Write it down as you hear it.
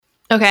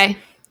Okay,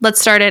 let's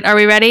start it. Are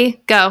we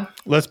ready? Go.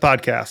 Let's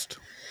podcast.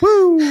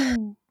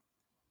 Woo!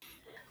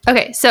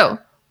 Okay, so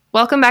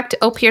welcome back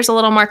to Here's a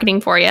Little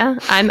Marketing for You.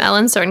 I'm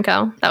Ellen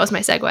Cernko. That was my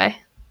segue.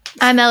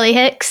 I'm Elli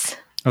Hicks.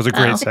 That was a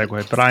great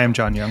segue, but I am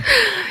John Young.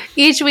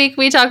 Each week,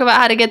 we talk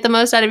about how to get the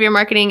most out of your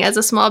marketing as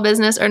a small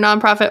business or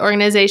nonprofit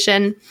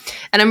organization.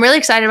 And I'm really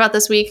excited about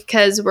this week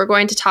because we're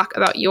going to talk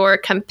about your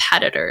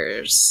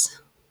competitors.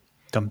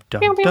 Dum,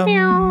 dum, Pew, pew,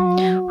 dum.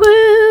 pew.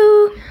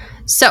 Woo!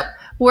 So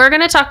we're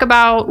going to talk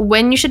about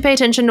when you should pay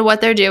attention to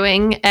what they're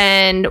doing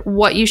and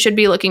what you should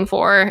be looking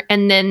for,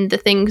 and then the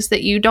things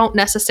that you don't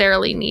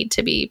necessarily need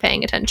to be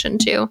paying attention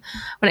to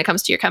when it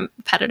comes to your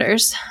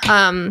competitors.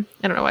 I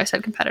don't know why I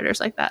said competitors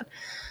like that.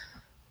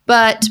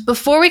 But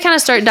before we kind of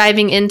start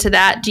diving into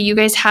that, do you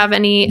guys have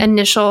any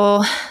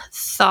initial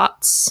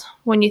thoughts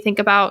when you think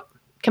about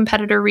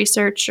competitor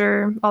research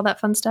or all that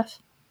fun stuff?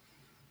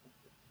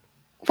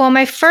 Well,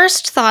 my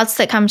first thoughts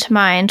that come to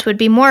mind would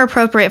be more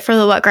appropriate for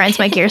the What Grinds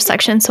My Gears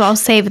section, so I'll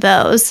save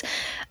those.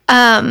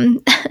 But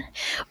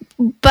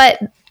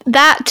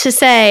that to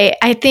say,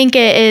 I think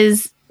it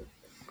is,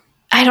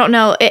 I don't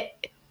know, I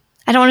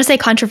don't want to say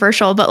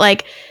controversial, but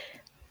like,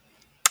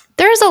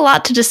 there's a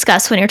lot to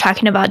discuss when you're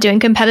talking about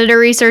doing competitor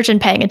research and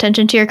paying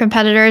attention to your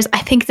competitors. I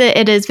think that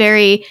it is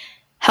very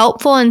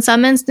helpful in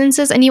some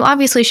instances, and you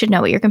obviously should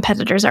know what your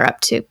competitors are up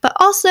to. But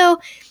also,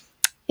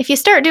 if you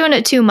start doing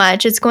it too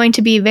much, it's going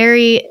to be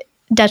very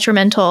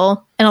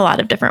detrimental in a lot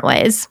of different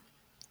ways.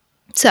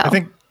 So I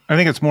think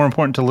it's more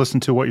important to listen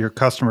to what your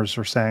customers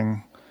are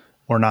saying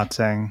or not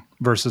saying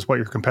versus what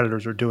your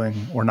competitors are doing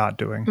or not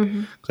doing.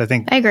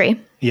 Mm-hmm. I agree.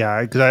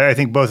 Yeah, because I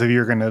think both of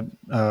you are going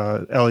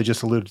to, Ellie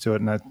just alluded to it,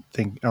 and I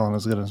think Ellen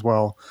is good as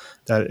well,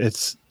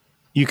 that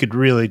you could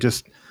really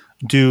just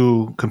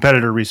do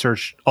competitor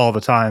research all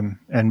the time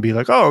and be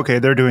like, oh, okay,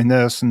 they're doing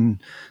this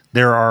and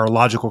they're our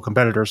logical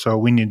competitor, so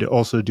we need to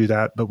also do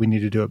that, but we need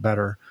to do it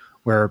better.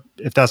 Where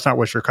if that's not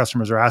what your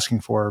customers are asking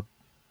for,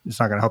 it's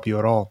not going to help you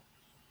at all.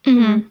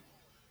 Mm-hmm.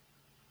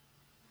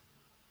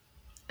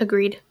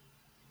 Agreed.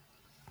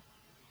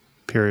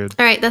 Period.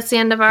 All right, that's the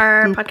end of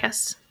our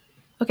podcast.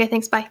 Okay,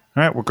 thanks. Bye.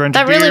 All right, we're going to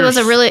that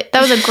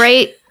was a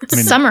great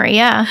summary.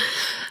 Yeah.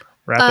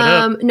 Wrap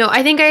it up. No,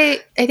 I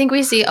think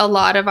we see a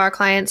lot of our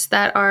clients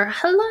that are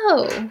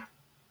hello.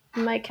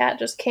 My cat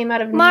just came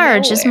out of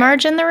Marge. nowhere. Is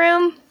Marge in the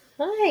room?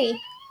 Hi.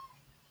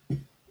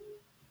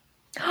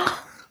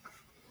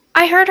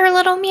 I heard her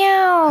little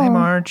meow. Hi,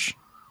 Marge.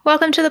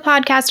 Welcome to the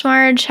podcast,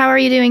 Marge. How are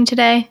you doing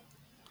today?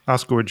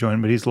 Oscar would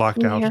join, but he's locked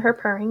Can you out. hear her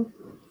purring?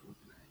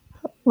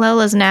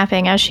 Lola's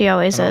napping, as she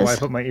always I don't know is. why I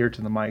put my ear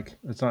to the mic.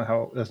 That's not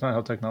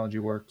how technology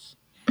works.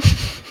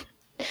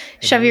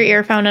 Shove your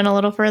earphone in a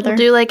little further. We'll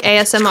do like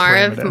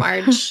ASMR of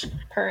Marge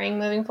purring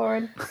moving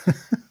forward.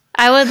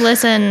 I would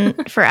listen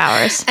for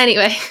hours.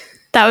 Anyway.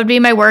 That would be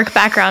my work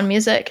background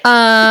music.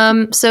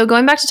 So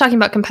going back to talking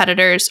about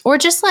competitors, or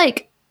just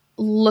like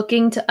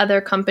looking to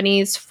other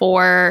companies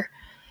for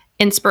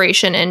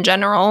inspiration in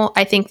general,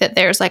 I think that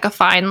there's like a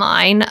fine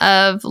line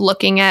of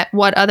looking at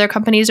what other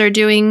companies are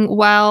doing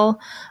well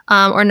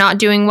or not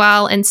doing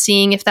well, and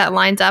seeing if that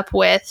lines up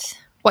with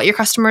what your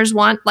customers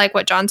want, like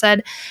what John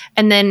said.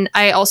 And then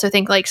I also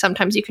think like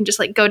sometimes you can just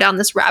like go down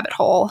this rabbit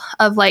hole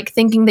of like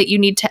thinking that you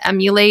need to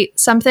emulate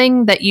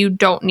something that you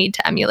don't need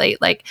to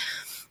emulate. Like,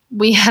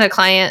 we had a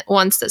client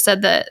once that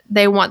said that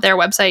they want their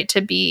website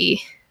to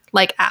be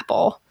like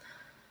Apple,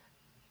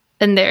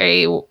 and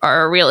they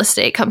are a real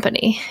estate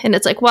company. And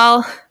it's like,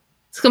 well,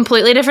 it's a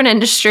completely different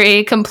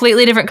industry,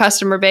 completely different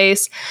customer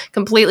base,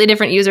 completely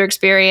different user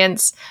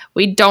experience.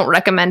 We don't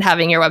recommend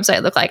having your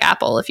website look like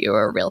Apple if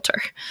you're a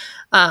realtor,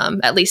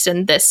 at least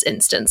in this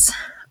instance.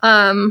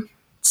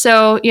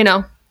 So,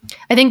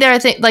 I think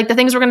like the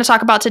things we're going to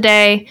talk about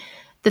today,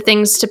 the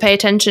things to pay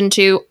attention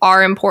to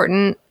are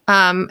important.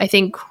 I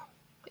think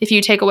if you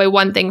take away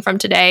one thing from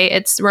today,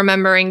 it's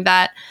remembering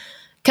that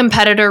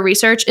competitor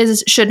research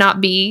should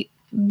not be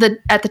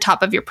at the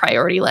top of your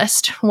priority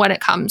list when it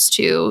comes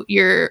to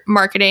your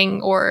marketing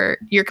or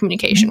your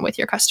communication with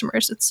your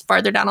customers. It's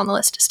farther down on the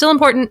list. Still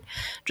important,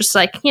 just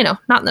like,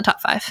 not in the top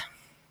 5.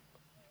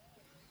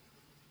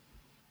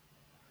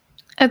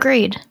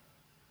 Agreed.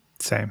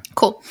 Same.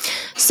 Cool.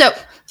 So,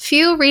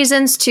 few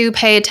reasons to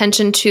pay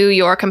attention to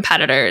your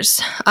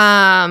competitors.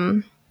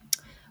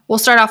 We'll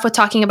start off with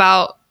talking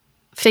about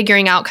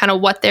figuring out kind of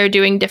what they're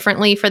doing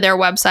differently for their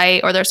website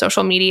or their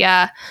social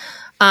media,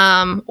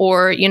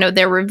 or,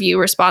 their review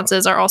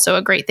responses are also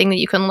a great thing that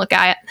you can look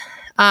at.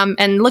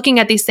 And looking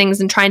at these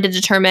things and trying to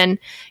determine,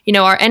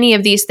 are any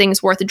of these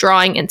things worth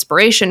drawing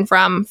inspiration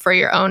from for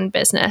your own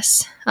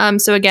business?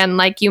 So again,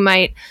 like you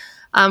might,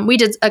 we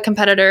did a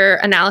competitor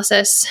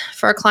analysis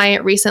for a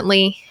client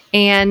recently,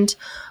 and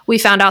we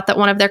found out that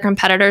one of their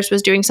competitors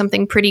was doing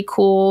something pretty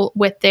cool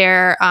with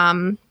their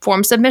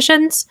form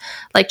submissions,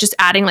 like just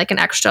adding like an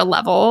extra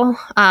level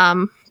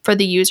for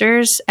the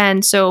users.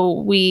 And so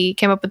we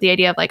came up with the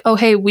idea of like, oh,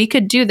 hey, we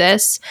could do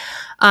this,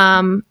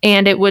 and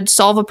it would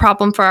solve a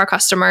problem for our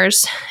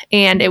customers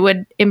and it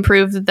would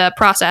improve the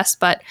process,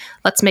 but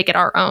let's make it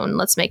our own.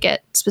 Let's make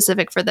it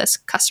specific for this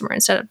customer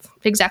instead of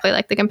exactly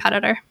like the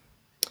competitor.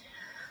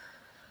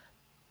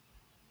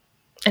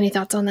 Any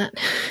thoughts on that?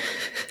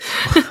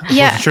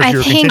 Yeah, Sure if you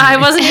were continuing. I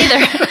wasn't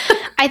either.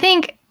 I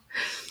think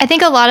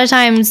a lot of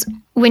times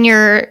when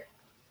you're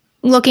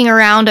looking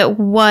around at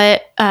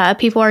what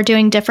people are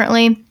doing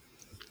differently,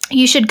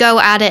 you should go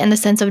at it in the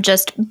sense of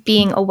just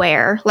being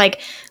aware.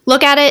 Like,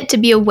 look at it to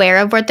be aware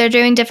of what they're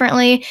doing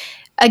differently.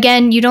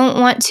 Again, you don't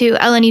want to,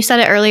 Ellen, you said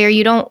it earlier,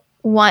 you don't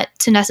want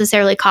to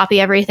necessarily copy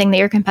everything that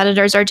your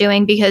competitors are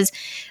doing, because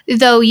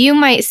though you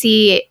might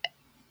see,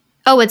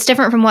 oh, it's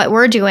different from what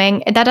we're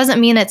doing, that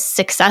doesn't mean it's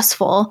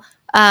successful.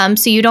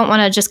 So you don't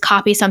want to just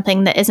copy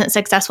something that isn't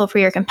successful for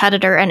your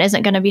competitor and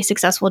isn't going to be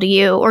successful to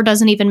you, or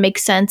doesn't even make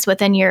sense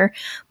within your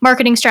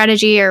marketing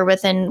strategy or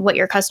within what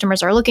your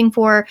customers are looking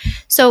for.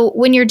 So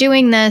when you're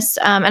doing this,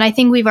 and I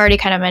think we've already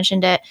kind of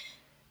mentioned it,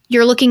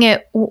 you're looking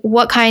at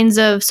what kinds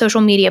of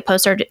social media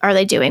posts are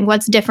they doing?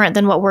 What's different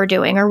than what we're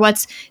doing, or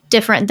what's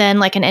different than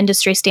like an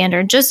industry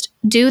standard? Just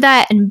do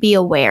that and be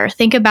aware.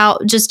 Think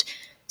about just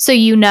so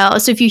you know.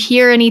 So if you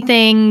hear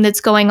anything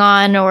that's going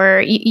on,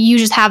 or you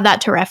just have that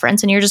to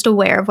reference and you're just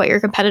aware of what your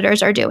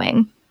competitors are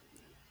doing.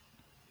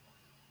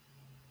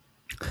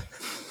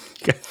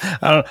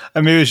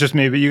 Maybe it's just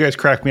me, but you guys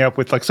crack me up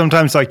with like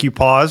sometimes like you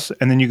pause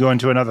and then you go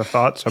into another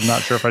thought. So I'm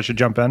not sure if I should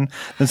jump in.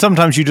 Then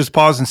sometimes you just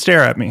pause and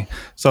stare at me.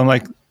 So I'm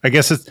like, I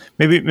guess it's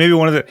maybe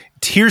one of the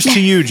here's to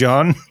you,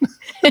 John.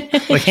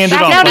 Like hand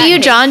it off. Now to you,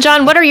 John.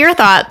 John, what are your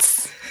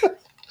thoughts?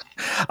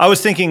 I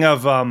was thinking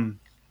of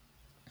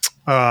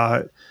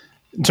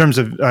in terms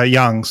of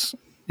Young's,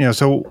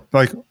 so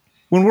like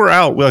when we're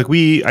out, we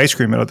eat ice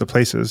cream at other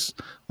places.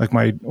 Like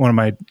one of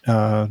my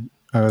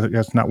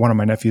that's not one of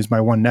my nephews, my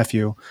one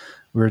nephew,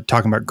 we were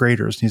talking about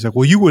Graders. And he's like,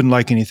 well, you wouldn't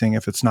like anything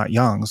if it's not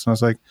Young's. And I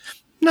was like,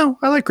 no,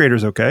 I like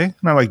Graders okay.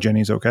 And I like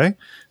Jenny's okay.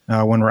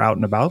 When we're out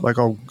and about, like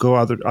I'll go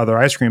other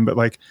ice cream, but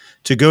like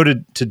to go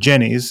to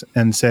Jenny's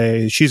and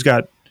say she's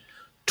got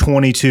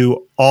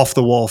 22 off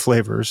the wall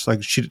flavors.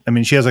 Like she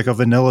has like a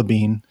vanilla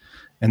bean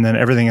and then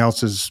everything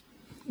else is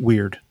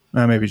weird.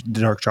 Maybe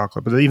the dark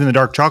chocolate, but even the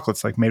dark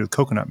chocolate's like made with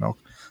coconut milk.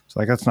 So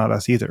like, that's not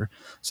us either.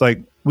 So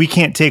like, we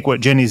can't take what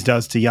Jenny's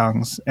does to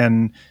Young's,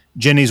 and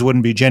Jenny's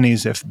wouldn't be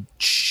Jenny's if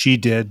she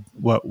did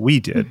what we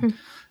did. Mm-hmm.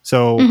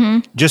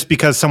 So just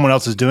because someone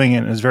else is doing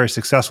it and is very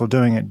successful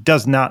doing it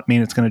does not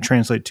mean it's going to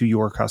translate to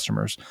your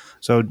customers.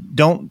 So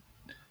don't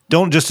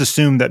just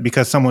assume that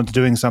because someone's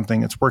doing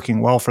something, it's working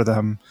well for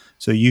them.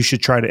 So you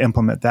should try to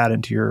implement that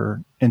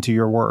into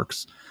your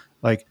works.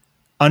 Like,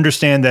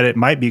 understand that it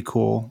might be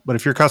cool, but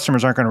if your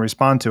customers aren't going to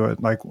respond to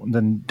it, like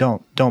then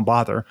don't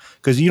bother,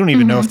 because you don't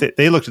even know if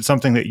they looked at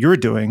something that you're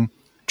doing,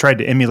 tried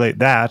to emulate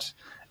that,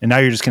 and now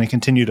you're just going to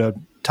continue to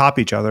top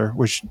each other,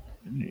 which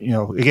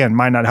again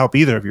might not help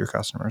either of your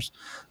customers.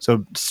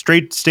 So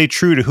stay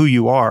true to who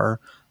you are,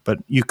 but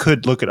you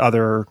could look at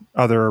other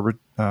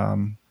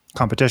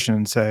competition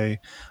and say,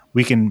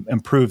 we can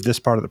improve this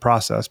part of the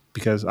process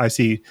because I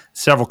see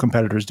several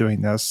competitors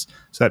doing this.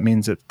 So that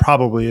means it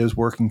probably is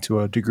working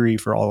to a degree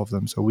for all of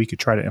them. So we could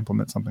try to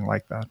implement something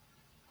like that.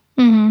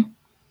 Mm-hmm.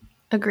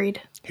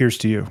 Agreed. Here's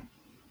to you.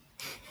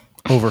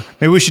 Over.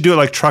 Maybe we should do it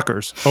like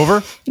truckers.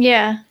 Over?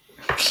 Yeah.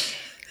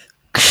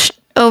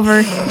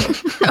 Over.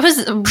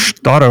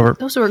 Thought over.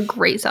 Those were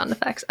great sound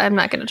effects. I'm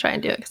not going to try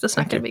and do it because it's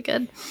not going to be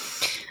good.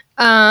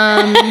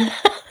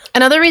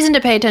 Another reason to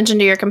pay attention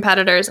to your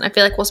competitors, and I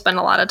feel like we'll spend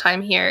a lot of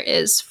time here,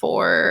 is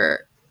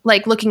for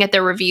like looking at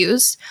their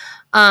reviews.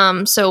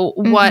 So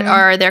what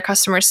are their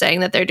customers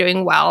saying that they're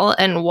doing well,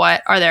 and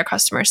what are their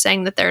customers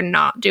saying that they're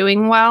not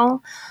doing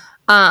well?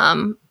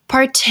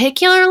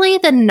 Particularly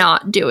the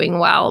not doing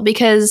well,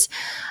 because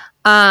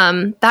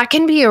that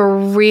can be a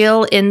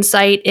real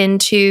insight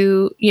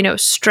into,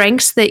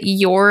 strengths that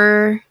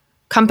your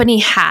company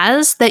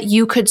has that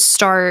you could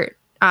start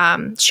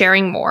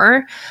sharing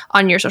more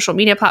on your social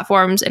media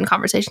platforms and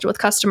conversations with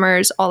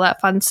customers, all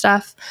that fun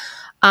stuff.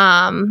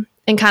 And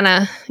kind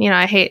of,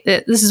 I hate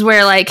that this is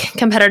where like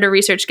competitor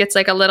research gets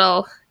like a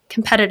little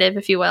competitive,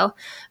 if you will,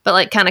 but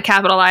like kind of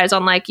capitalize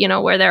on like,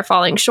 where they're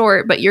falling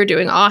short, but you're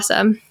doing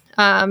awesome.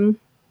 I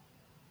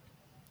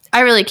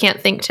really can't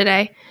think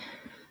today.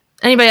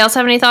 Anybody else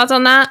have any thoughts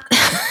on that?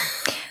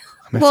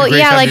 It's a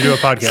great time to do a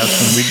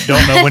podcast and we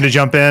don't know when to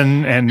jump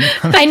in. And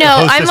I know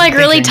I'm like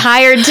really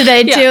tired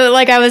today too.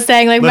 Like I was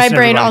saying, like listen, my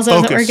brain everybody, also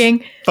isn't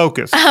working.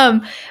 Focus.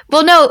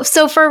 Well, no.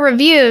 So for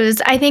reviews,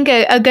 I think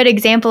a good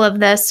example of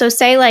this. So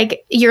say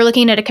like you're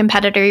looking at a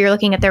competitor, you're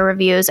looking at their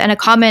reviews, and a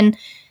common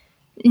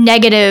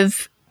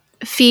negative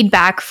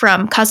feedback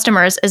from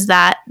customers is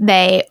that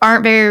they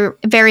aren't very,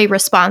 very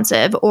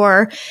responsive,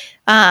 or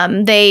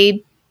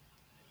they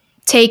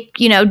take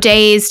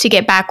days to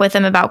get back with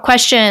them about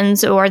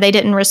questions, or they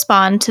didn't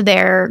respond to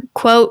their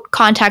quote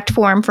contact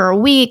form for a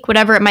week,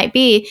 whatever it might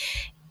be.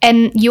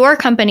 And your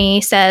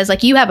company says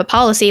like, you have a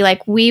policy,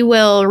 like we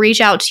will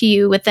reach out to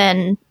you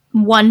within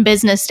one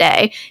business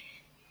day,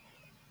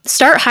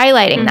 start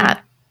highlighting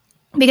that.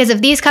 Because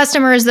if these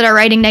customers that are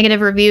writing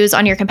negative reviews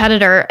on your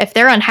competitor, if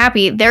they're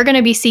unhappy, they're going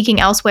to be seeking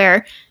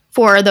elsewhere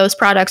for those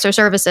products or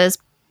services.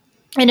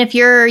 And if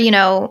you're,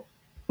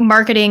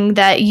 marketing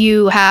that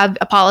you have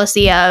a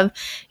policy of,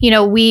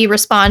 we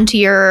respond to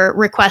your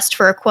request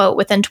for a quote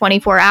within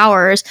 24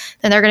 hours,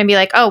 then they're going to be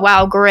like, oh,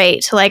 wow,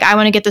 great. Like, I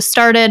want to get this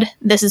started.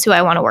 This is who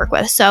I want to work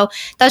with. So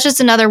that's just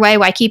another way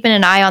why keeping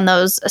an eye on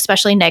those,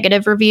 especially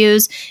negative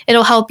reviews,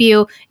 it'll help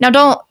you. Now,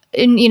 don't,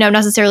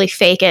 necessarily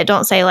fake it.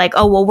 Don't say like,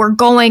 oh, well, we're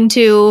going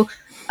to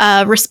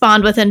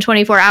respond within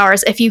 24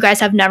 hours if you guys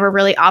have never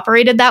really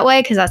operated that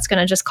way, because that's going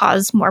to just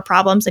cause more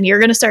problems and you're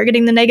going to start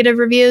getting the negative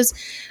reviews.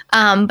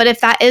 But if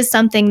that is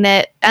something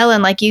that,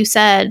 Ellen, like you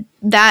said,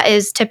 that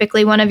is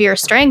typically one of your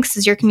strengths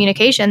is your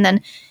communication,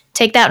 then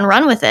take that and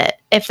run with it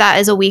if that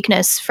is a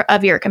weakness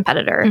of your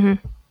competitor.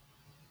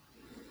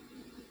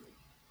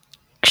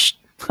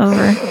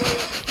 Over.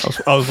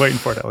 I was waiting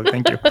for it, Elli.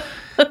 Thank you.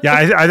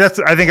 Yeah,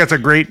 I think that's a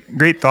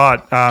great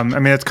thought.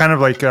 It's kind of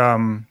like,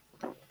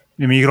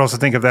 you could also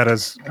think of that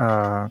as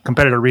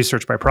competitor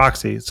research by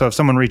proxy. So if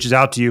someone reaches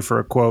out to you for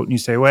a quote and you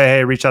say, well, hey,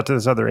 I reached out to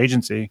this other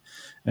agency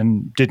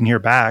and didn't hear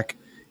back,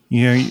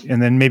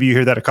 and then maybe you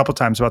hear that a couple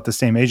times about the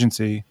same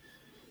agency,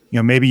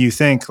 maybe you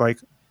think like,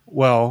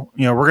 well,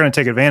 we're going to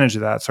take advantage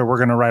of that. So we're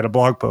going to write a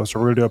blog post or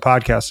we're going to do a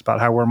podcast about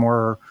how we're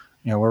more,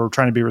 where we're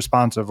trying to be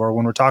responsive, or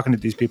when we're talking to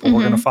these people, we're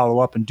going to follow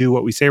up and do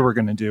what we say we're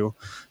going to do.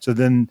 So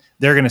then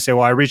they're going to say,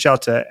 well, I reached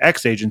out to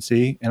X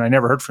agency and I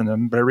never heard from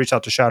them, but I reached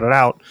out to Shout It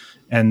Out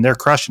and they're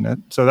crushing it.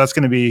 So that's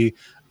going to be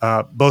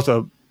both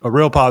a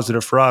real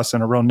positive for us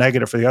and a real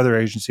negative for the other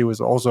agency,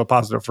 was also a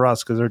positive for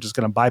us because they're just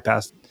going to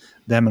bypass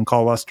them and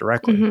call us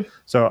directly.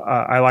 So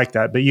I like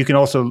that. But you can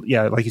also,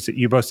 like you said,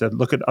 you both said,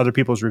 look at other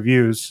people's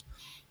reviews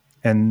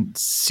and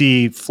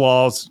see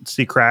flaws,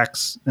 see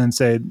cracks, and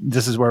say,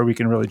 this is where we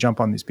can really jump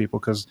on these people.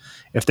 Because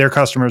if their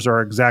customers are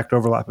exact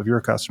overlap of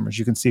your customers,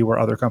 you can see where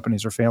other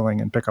companies are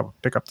failing and pick up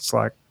the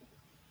slack.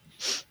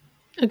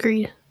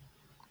 Agreed.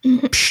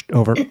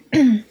 Over.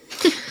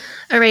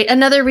 All right.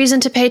 Another reason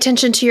to pay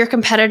attention to your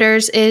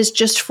competitors is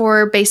just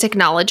for basic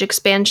knowledge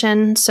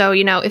expansion. So,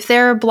 if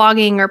they're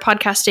blogging or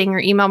podcasting or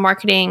email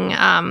marketing,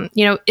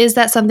 is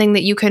that something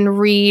that you can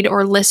read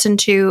or listen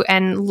to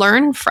and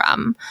learn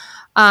from?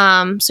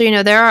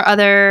 So, there are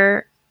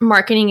other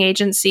marketing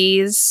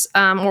agencies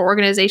or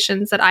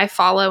organizations that I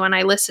follow and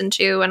I listen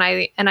to and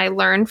I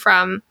learn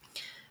from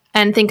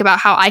and think about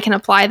how I can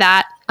apply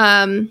that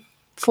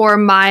for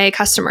my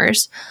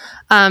customers.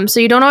 So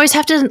you don't always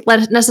have to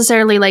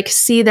necessarily like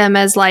see them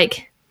as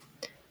like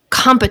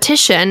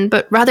competition,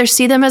 but rather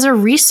see them as a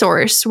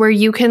resource where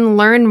you can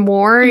learn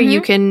more, you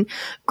can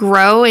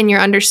grow in your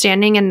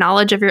understanding and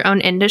knowledge of your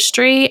own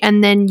industry,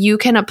 and then you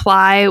can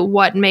apply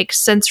what makes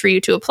sense for you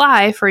to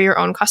apply for your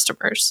own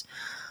customers.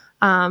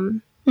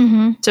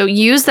 So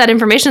use that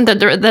information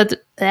that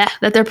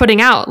they're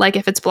putting out, like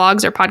if it's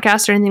blogs or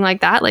podcasts or anything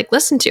like that, like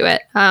listen to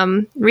it,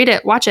 read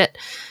it, watch it,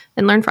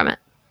 and learn from it.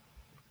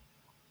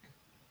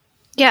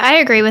 Yeah, I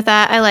agree with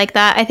that. I like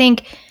that. I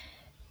think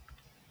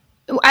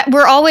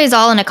we're always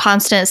all in a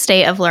constant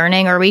state of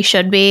learning, or we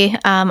should be.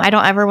 I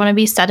don't ever want to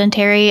be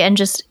sedentary and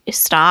just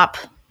stop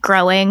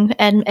growing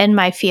in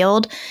my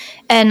field.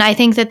 And I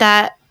think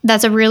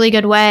that's a really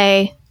good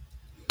way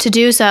to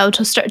do so,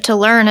 to start to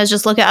learn, is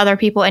just look at other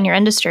people in your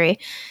industry.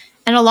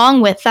 And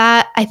along with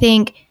that, I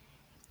think,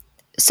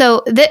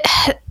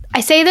 I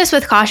say this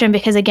with caution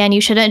because, again, you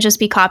shouldn't just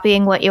be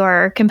copying what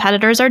your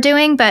competitors are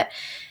doing, but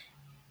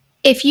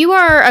if you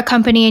are a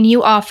company and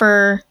you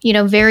offer,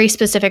 very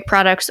specific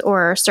products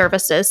or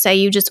services, say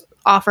you just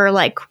offer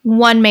like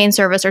one main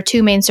service or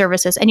two main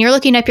services, and you're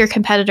looking up your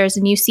competitors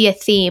and you see a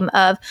theme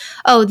of,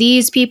 oh,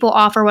 these people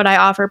offer what I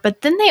offer,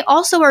 but then they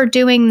also are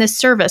doing this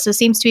service. It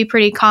seems to be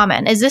pretty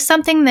common. Is this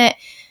something that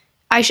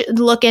I should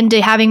look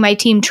into having my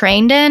team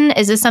trained in?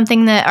 Is this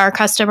something that our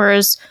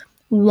customers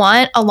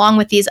want along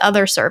with these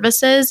other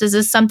services? Is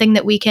this something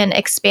that we can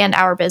expand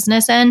our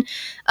business in?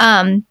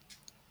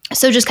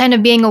 So just kind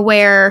of being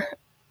aware,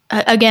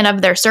 again,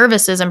 of their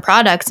services and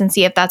products, and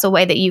see if that's a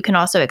way that you can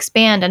also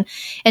expand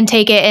and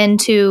take it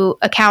into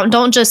account.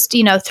 Don't just,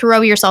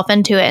 throw yourself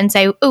into it and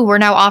say, oh, we're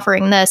now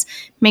offering this.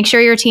 Make sure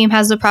your team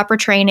has the proper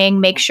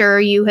training. Make sure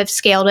you have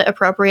scaled it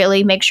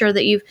appropriately. Make sure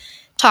that you've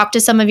talked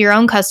to some of your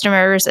own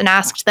customers and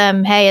asked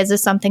them, hey, is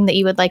this something that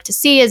you would like to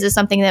see? Is this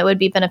something that would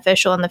be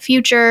beneficial in the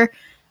future?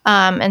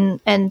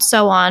 And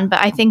so on.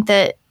 But I think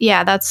that,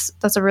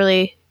 that's a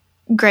really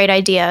great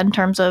idea in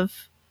terms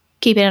of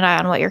keeping an eye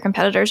on what your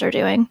competitors are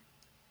doing.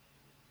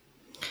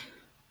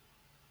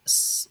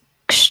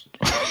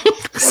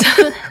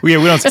 We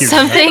don't skip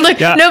something. Look,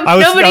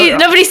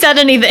 nobody said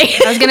anything.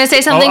 I was going to say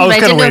something, but I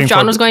didn't know if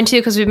John was going to,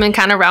 because we've been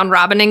kind of round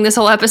robining this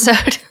whole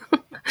episode.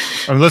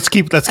 Let's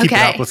keep it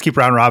up. Let's keep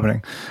round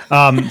robining.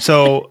 We've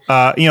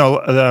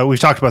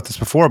talked about this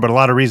before, but a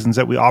lot of reasons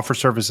that we offer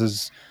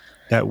services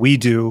that we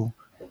do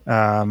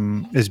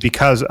is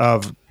because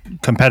of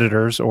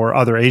competitors or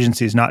other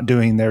agencies not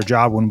doing their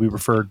job when we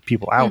referred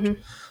people out.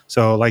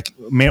 So like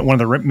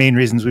one of the main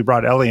reasons we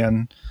brought Elli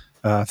in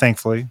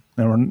thankfully,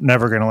 and we're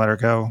never going to let her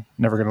go.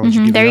 Never going to let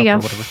you give There it you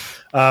up go. or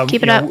whatever.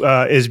 Keep it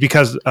up. Is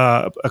because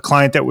a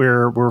client that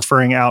we're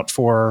referring out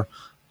for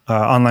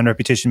online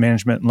reputation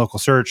management and local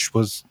search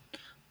was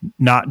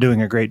not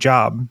doing a great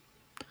job.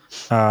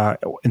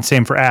 And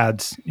same for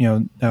ads,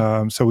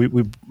 so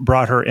we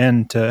brought her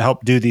in to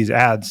help do these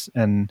ads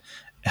and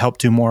help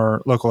do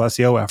more local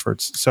SEO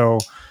efforts. So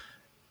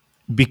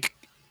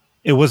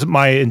it was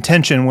my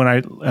intention when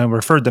I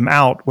referred them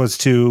out was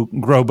to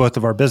grow both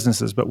of our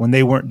businesses. But when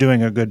they weren't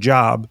doing a good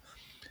job,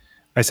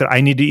 I said,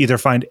 I need to either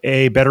find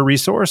a better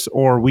resource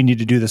or we need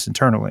to do this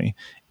internally.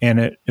 And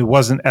it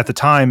wasn't at the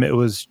time, it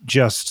was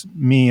just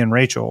me and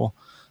Rachel.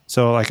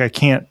 So like, I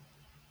can't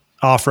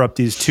offer up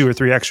these 2 or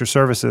 3 extra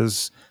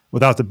services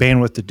without the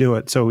bandwidth to do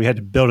it. So we had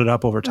to build it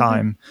up over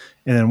time.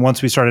 And then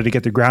once we started to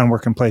get the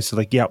groundwork in place, so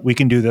like, yeah, we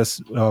can do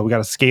this. We got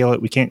to scale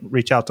it. We can't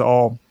reach out to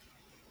all,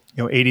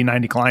 80,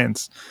 90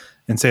 clients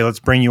and say, let's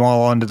bring you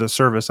all onto the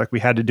service. Like we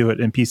had to do it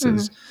in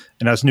pieces.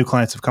 And as new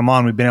clients have come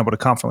on, we've been able to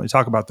confidently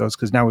talk about those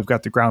because now we've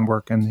got the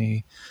groundwork and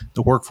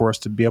the workforce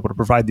to be able to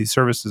provide these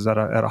services at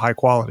a high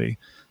quality.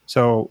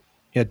 So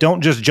yeah,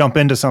 don't just jump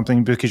into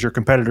something because your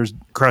competitor's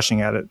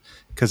crushing at it.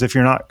 Because if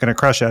you're not going to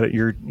crush at it,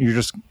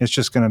 it's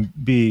just going to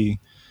be,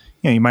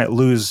 you might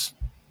lose,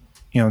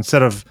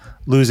 instead of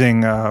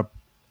losing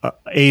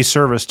a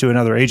service to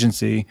another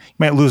agency, you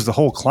might lose the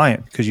whole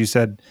client because you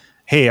said,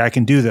 hey, I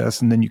can do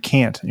this, and then you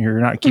can't, and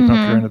you're not keeping up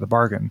your end of the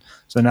bargain.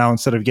 So now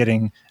instead of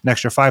getting an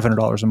extra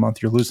 $500 a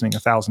month, you're losing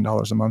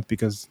 $1,000 a month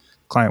because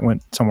the client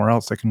went somewhere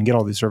else that can get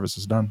all these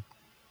services done.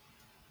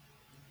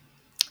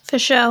 For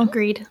sure.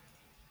 Agreed.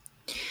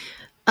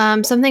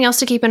 Something else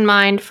to keep in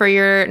mind for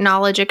your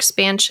knowledge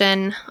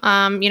expansion,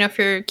 if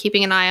you're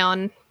keeping an eye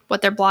on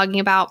what they're blogging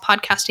about,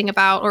 podcasting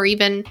about, or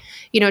even,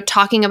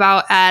 talking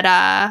about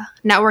at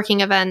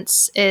networking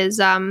events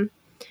is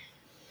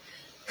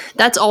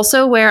that's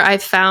also where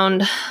I've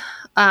found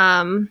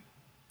a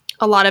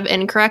lot of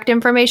incorrect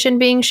information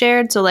being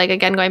shared. So like,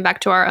 again, going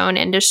back to our own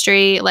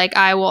industry, like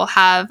I will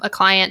have a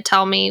client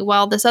tell me,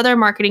 well, this other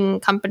marketing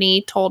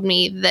company told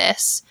me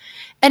this.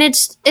 And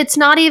it's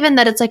not even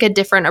that it's like a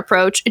different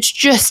approach. It's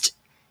just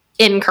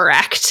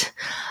incorrect.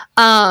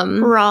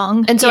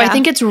 Wrong. And so I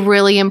think it's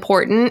really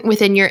important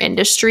within your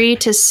industry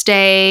to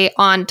stay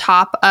on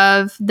top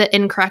of the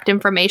incorrect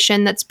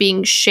information that's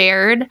being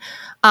shared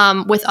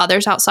with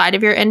others outside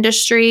of your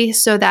industry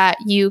so that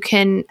you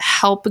can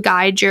help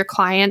guide your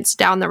clients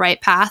down the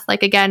right path.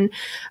 Like, again,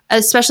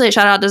 especially at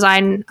Shout Out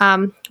Design,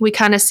 we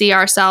kind of see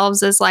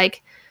ourselves as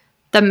like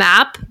the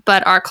map,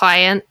 but our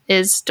client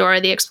is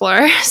Dora the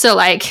Explorer. So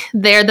like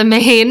they're the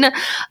main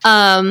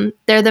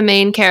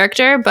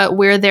character, but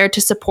we're there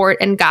to support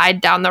and guide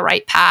down the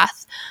right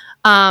path.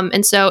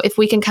 And so if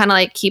we can kind of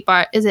like keep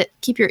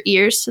your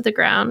ears to the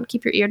ground,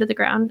 keep your ear to the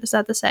ground. Is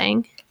that the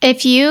saying?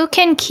 If you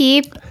can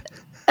keep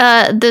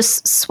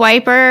this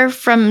swiper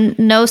from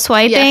no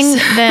swiping,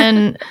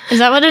 then is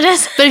that what it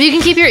is? But if you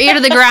can keep your ear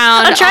to the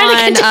ground, I'm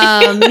trying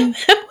to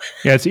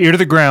yeah, it's ear to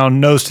the ground,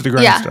 nose to the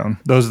grindstone.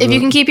 If you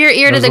can keep your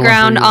ear to the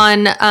ground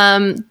on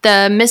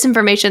the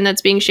misinformation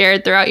that's being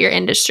shared throughout your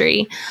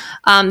industry,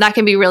 that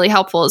can be really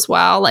helpful as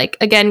well. Like,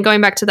 again,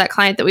 going back to that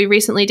client that we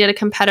recently did a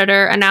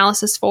competitor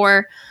analysis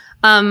for,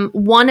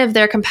 one of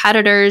their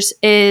competitors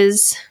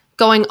is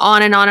going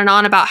on and on and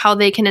on about how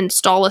they can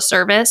install a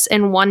service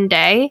in one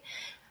day.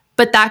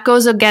 But that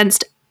goes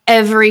against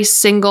every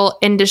single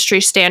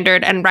industry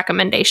standard and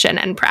recommendation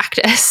and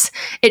practice.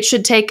 It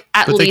should take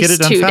at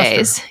least 2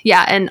 days.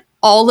 Yeah. And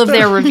all of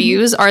their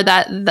reviews are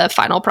that the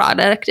final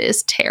product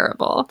is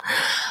terrible.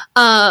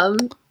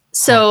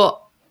 So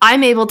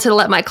I'm able to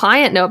let my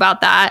client know about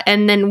that.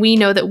 And then we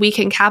know that we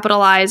can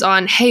capitalize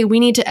on, hey,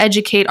 we need to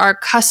educate our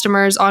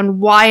customers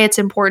on why it's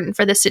important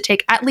for this to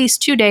take at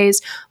least 2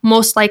 days,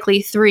 most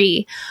likely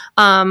 3.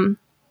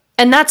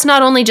 And that's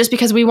not only just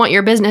because we want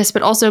your business,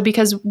 but also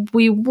because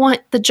we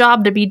want the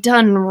job to be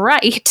done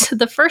right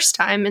the first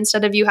time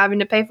instead of you having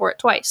to pay for it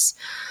twice.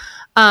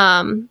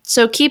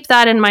 So keep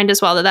that in mind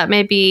as well, that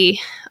may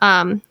be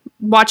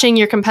watching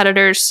your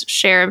competitors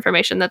share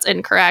information that's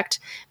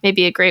incorrect may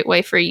be a great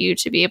way for you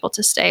to be able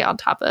to stay on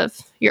top of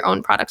your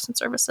own products and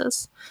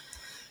services.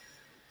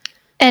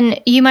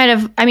 And you might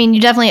have, you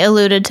definitely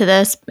alluded to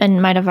this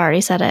and might have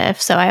already said it.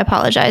 If so, I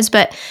apologize.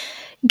 But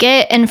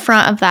get in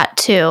front of that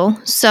too.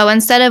 So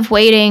instead of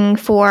waiting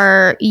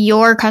for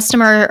your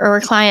customer or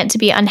client to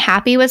be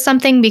unhappy with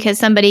something because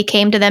somebody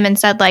came to them and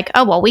said like,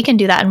 oh, well, we can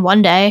do that in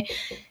one day,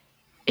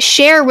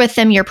 share with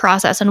them your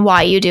process and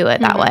why you do it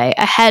that way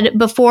ahead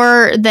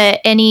before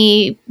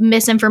any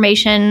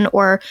misinformation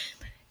or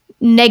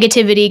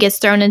negativity gets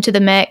thrown into the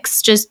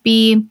mix. Just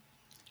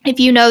if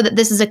you know that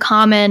this is a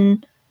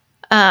common,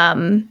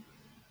 it's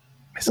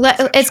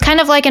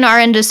kind of like in our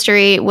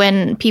industry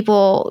when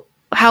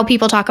how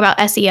people talk about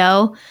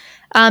SEO.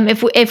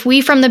 If we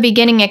from the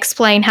beginning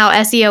explain how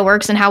SEO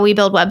works and how we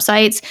build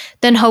websites,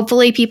 then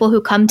hopefully people who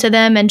come to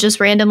them and just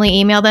randomly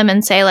email them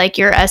and say like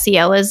your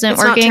SEO isn't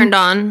working, not turned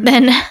on,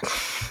 then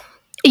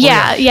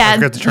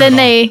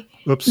then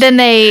Oops. then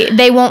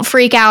they won't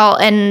freak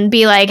out and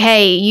be like,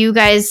 hey, you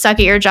guys suck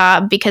at your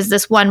job because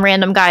this one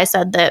random guy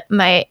said that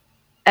my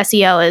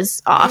SEO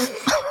is off.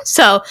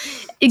 So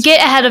get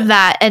ahead of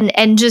that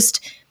and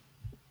just,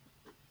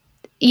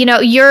 you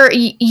know,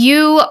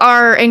 you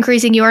are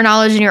increasing your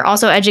knowledge, and you're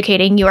also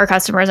educating your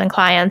customers and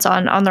clients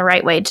on the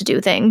right way to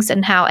do things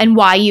and how and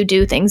why you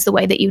do things the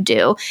way that you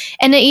do.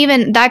 And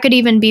that could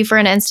even be for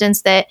an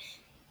instance that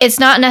it's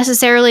not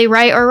necessarily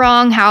right or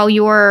wrong how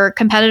your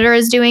competitor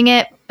is doing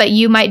it, but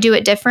you might do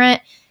it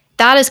different.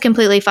 That is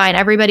completely fine.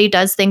 Everybody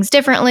does things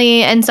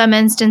differently in some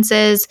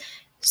instances.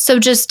 So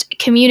just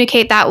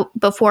communicate that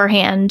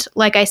beforehand,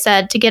 like I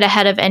said, to get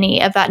ahead of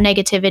any of that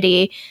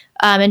negativity,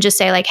 and just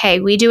say like, hey,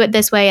 we do it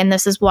this way and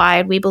this is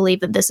why we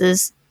believe that this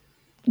is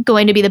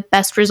going to be the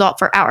best result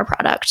for our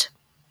product.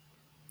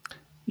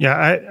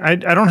 Yeah, I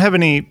don't have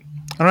any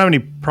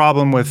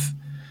problem with,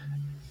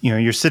 you know,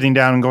 you're sitting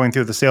down and going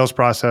through the sales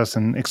process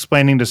and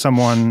explaining to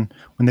someone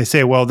when they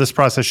say, well, this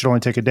process should only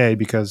take a day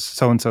because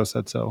so-and-so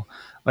said so.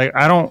 Like,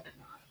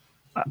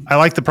 I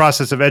like the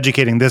process of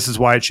educating. This is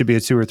why it should be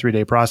a 2 or 3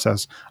 day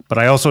process. But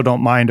I also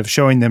don't mind of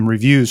showing them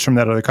reviews from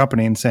that other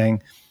company and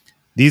saying,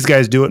 these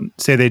guys do it,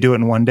 say they do it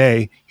in 1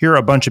 day. Here are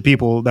a bunch of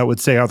people that would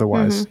say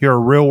otherwise. Here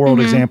are real world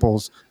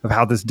examples of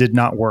how this did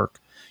not work.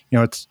 You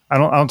know, I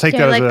don't take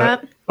that as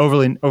a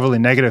overly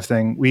negative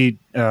thing. We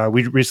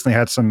recently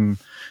had some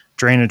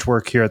drainage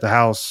work here at the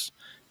house,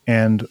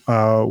 and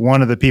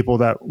one of the people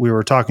that we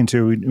were talking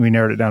to, we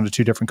narrowed it down to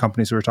 2 different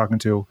companies we were talking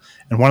to,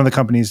 and one of the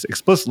companies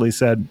explicitly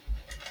said,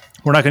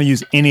 we're not going to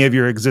use any of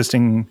your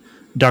existing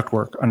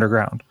ductwork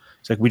underground.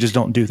 It's like, we just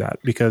don't do that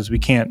because we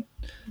can't.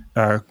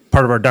 Part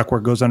of our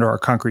ductwork goes under our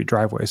concrete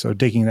driveway, so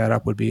digging that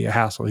up would be a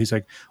hassle. He's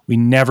like, we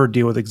never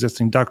deal with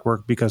existing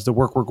ductwork because the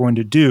work we're going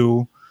to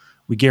do,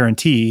 we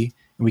guarantee,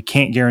 and we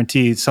can't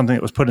guarantee something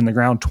that was put in the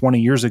ground 20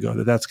 years ago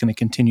that that's going to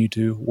continue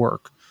to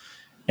work.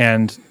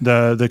 And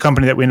the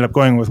company that we ended up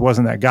going with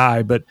wasn't that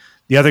guy, but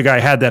the other guy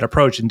had that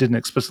approach and didn't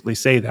explicitly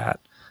say that.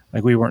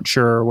 Like, we weren't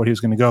sure what he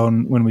was going to go.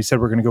 And when we said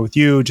we're going to go with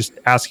you, just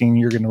asking,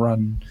 you're going to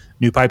run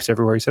new pipes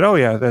everywhere. He said, oh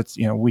yeah, that's,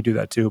 you know, we do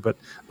that too. But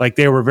like,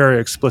 they were very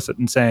explicit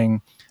in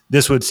saying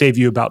this would save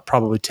you about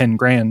probably 10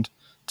 grand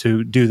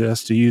to do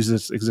this, to use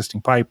this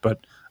existing pipe.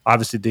 But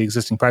obviously the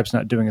existing pipe's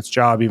not doing its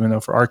job, even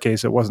though for our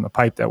case, it wasn't the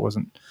pipe that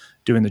wasn't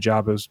doing the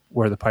job, it was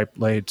where the pipe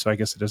laid. So I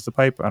guess it is the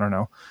pipe. I don't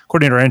know.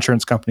 According to our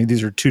insurance company,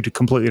 these are 2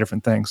 completely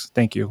different things.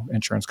 Thank you,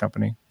 insurance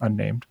company,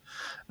 unnamed.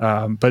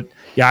 But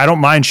yeah, I don't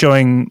mind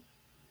showing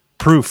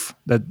proof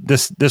that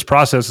this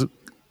process,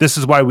 this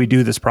is why we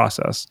do this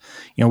process.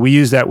 You know, we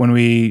use that when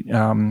we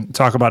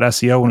talk about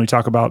SEO, when we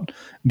talk about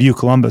View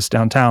Columbus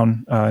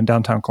downtown, in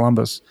downtown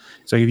Columbus.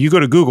 So if you go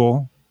to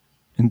Google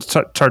and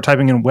start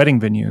typing in wedding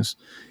venues,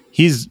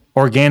 he's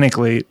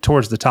organically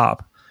towards the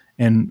top.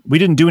 And we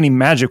didn't do any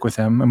magic with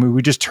him. I mean,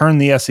 we just turned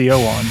the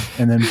SEO on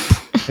and then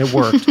it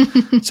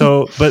worked.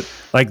 So, but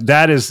like,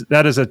 that is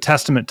a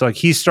testament to, like,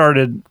 he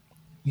started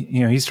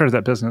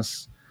that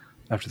business,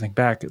 I have to think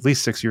back, at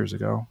least 6 years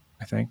ago,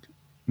 I think,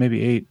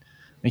 maybe 8.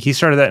 Like, he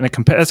started that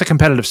that's a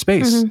competitive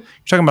space. You're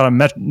talking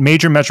about a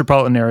major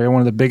metropolitan area,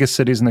 one of the biggest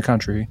cities in the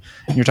country.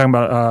 And you're talking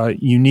about a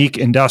unique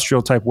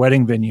industrial type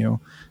wedding venue.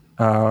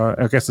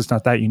 I guess it's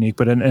not that unique,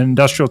 but an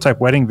industrial type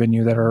wedding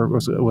venue that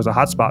was a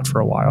hot spot for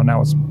a while. Now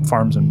it's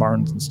farms and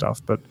barns and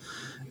stuff, but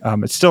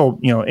it's still,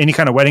 you know, any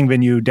kind of wedding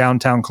venue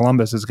downtown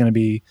Columbus is going to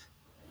be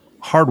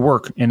hard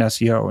work in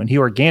SEO, and he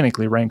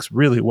organically ranks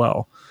really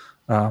well.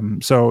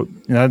 So,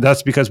 you know,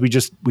 that's because we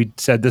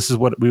said this is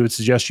what we would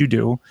suggest you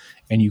do,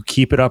 and you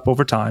keep it up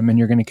over time, and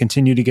you're going to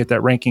continue to get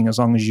that ranking as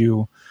long as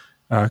you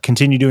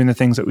continue doing the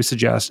things that we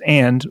suggest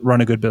and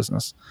run a good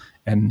business.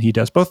 And he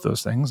does both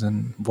those things,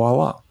 and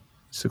voila,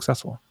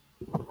 successful.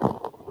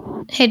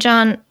 Hey,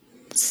 John,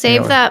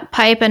 save that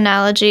pipe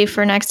analogy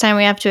for next time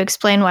we have to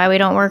explain why we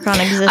don't work on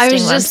existing websites. I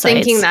was just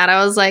thinking that.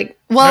 I was like,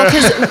 well,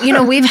 because, you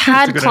know, we've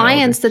had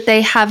clients that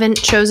they haven't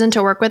chosen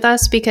to work with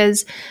us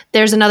because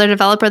there's another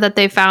developer that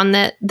they found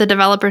that the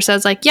developer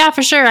says, like, yeah,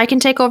 for sure, I can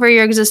take over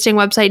your existing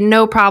website,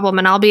 no problem,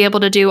 and I'll be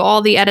able to do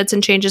all the edits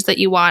and changes that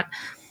you want.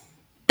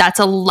 That's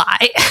a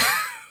lie.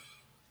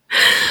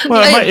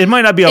 Well, it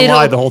might not be a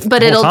lie the whole time.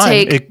 But it'll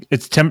take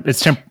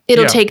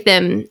it'll take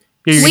them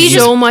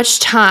so much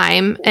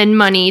time and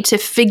money to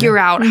figure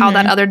out how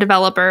that other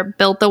developer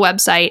built the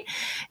website,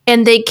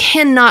 and they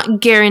cannot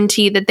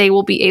guarantee that they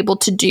will be able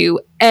to do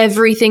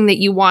everything that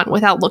you want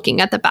without looking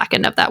at the back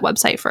end of that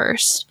website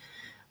first.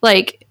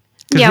 Like,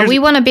 yeah, we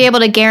want to be able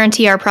to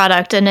guarantee our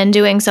product, and in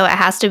doing so, it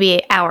has to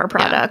be our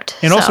product.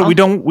 Yeah. And also,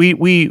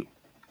 we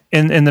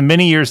in the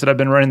many years that I've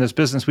been running this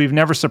business, we've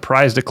never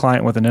surprised a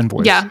client with an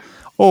invoice. Yeah.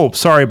 Oh,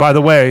 sorry, by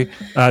the way,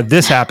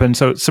 this happened.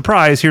 So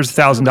surprise, here's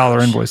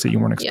 $1,000 invoice that you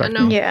weren't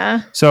expecting.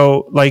 Yeah.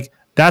 So like,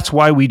 that's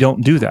why we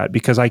don't do that,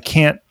 because I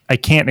can't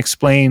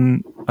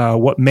explain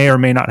what may or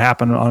may not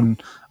happen on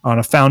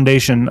a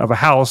foundation of a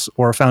house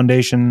or a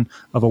foundation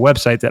of a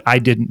website that I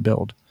didn't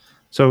build.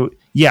 So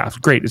yeah, it's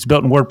great. It's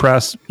built in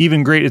WordPress.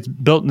 Even great, it's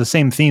built in the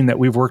same theme that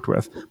we've worked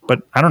with.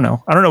 But I don't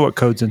know. I don't know what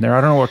code's in there.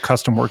 I don't know what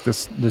custom work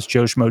this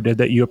Joe Schmo did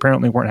that you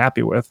apparently weren't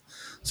happy with.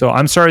 So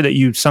I'm sorry that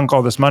you sunk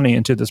all this money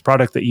into this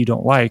product that you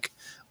don't like.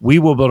 We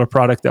will build a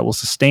product that will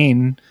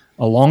sustain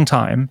a long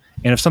time.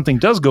 And if something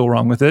does go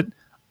wrong with it,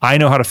 I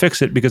know how to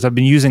fix it because I've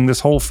been using this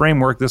whole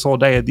framework, this whole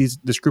day,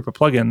 this group of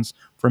plugins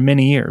for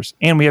many years.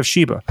 And we have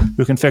Sheba,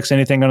 who can fix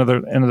anything under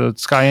the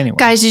sky anyway.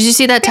 Guys, did you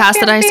see that task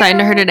that I assigned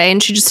to her today?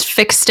 And she just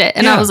fixed it.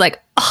 And I was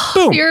like, oh,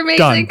 boom, you're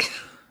amazing. Done.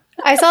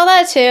 I saw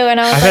that too, and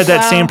I was I've like, had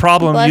that wow, same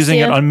problem bless using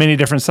you. it on many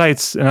different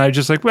sites. And I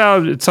just like,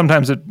 well,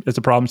 sometimes it's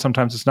a problem,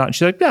 sometimes it's not. And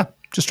she's like, yeah,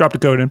 just drop the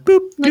code in. Boop.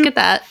 Look at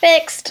that.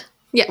 Fixed.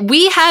 Yeah,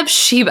 we have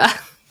Sheba.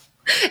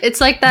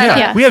 It's like that.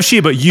 Yeah. We have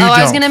Sheba. You don't.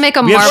 I was going to make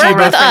a We have Marvel Sheba,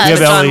 reference, we have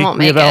but John Elli, won't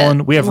we make have it.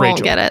 Ellen, we have He Rachel.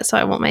 won't get it, so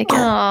I won't make it.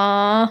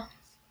 Aww.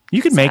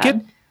 You can make it.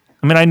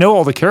 I mean, I know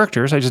all the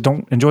characters. I just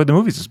don't enjoy the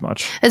movies as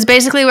much. It's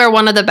basically where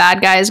one of the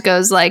bad guys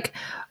goes like,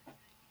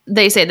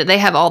 they say that they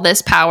have all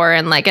this power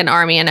and like an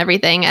army and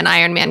everything, and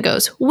Iron Man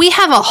goes, we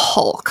have a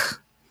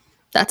Hulk.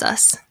 That's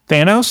us.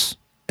 Thanos?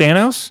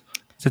 Is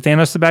it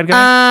Thanos the bad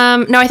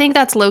guy? No, I think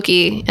that's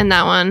Loki in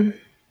that one.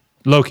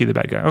 Loki the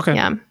bad guy. Okay.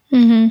 Yeah.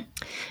 Mm-hmm.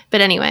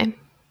 But anyway,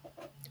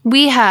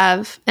 we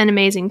have an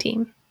amazing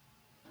team.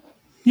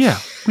 Yeah,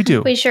 we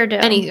do. We sure do.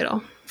 Any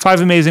doodle.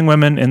 5 amazing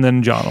women and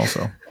then John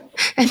also.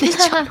 And then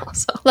John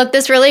also. Look,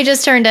 this really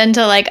just turned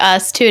into like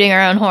us tooting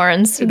our own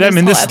horns. I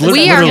mean, this whole episode.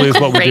 literally is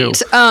what we do.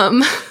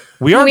 Great.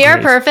 We are We are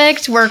great.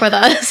 perfect. Work with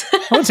us.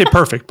 I wouldn't say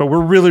perfect, but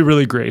we're really,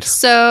 really great.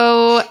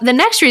 So the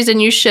next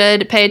reason you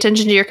should pay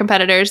attention to your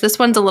competitors, this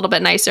one's a little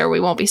bit nicer. We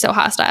won't be so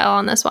hostile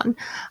on this one.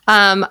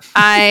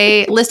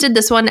 I listed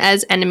this one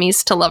as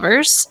enemies to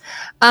lovers.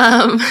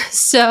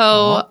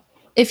 So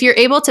if you're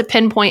able to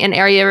pinpoint an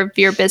area of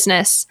your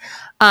business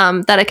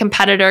that a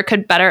competitor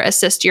could better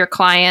assist your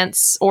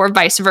clients, or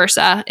vice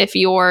versa, if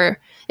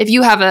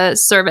you have a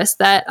service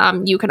that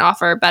you can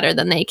offer better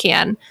than they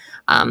can,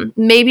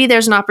 maybe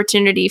there's an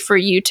opportunity for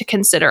you to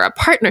consider a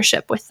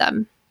partnership with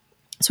them.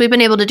 So we've been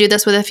able to do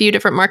this with a few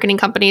different marketing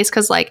companies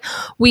because like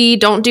we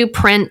don't do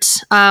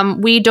print.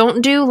 We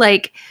don't do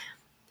like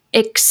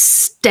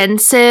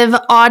extensive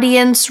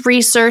audience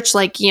research.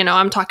 Like,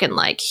 I'm talking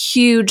like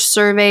huge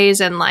surveys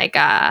and like,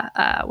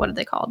 what are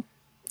they called?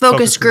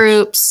 Focus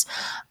groups,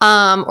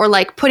 or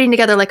like putting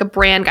together like a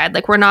brand guide.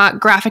 Like we're not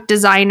graphic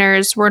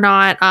designers. We're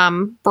not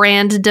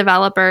brand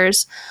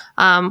developers.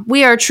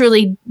 We are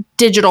truly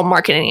digital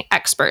marketing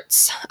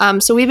experts.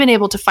 So we've been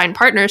able to find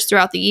partners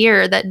throughout the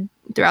years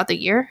throughout the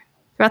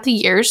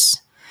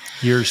years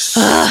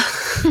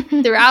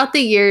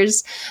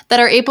that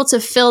are able to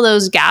fill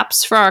those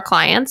gaps for our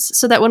clients,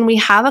 so that when we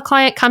have a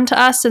client come to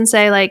us and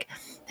say like,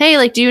 hey,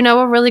 like, do you know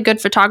a really good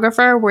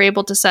photographer? We're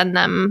able to send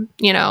them,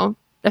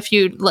 a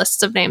few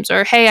lists of names,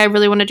 or, hey, I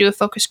really want to do a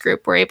focus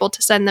group. We're able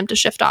to send them to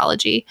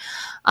Shiftology,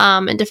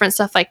 and different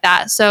stuff like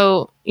that.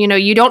 So,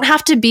 you don't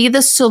have to be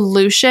the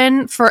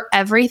solution for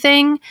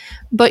everything,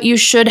 but you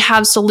should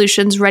have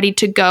solutions ready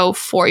to go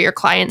for your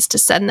clients to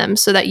send them,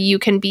 so that you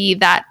can be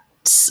that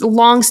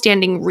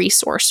long-standing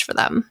resource for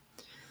them.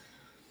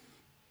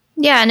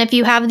 Yeah, and if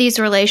you have these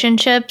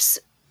relationships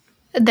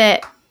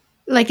that,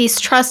 like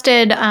these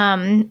trusted,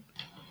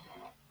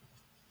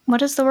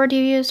 what is the word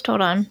you used?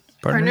 Hold on.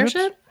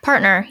 Partnership?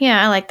 Partner.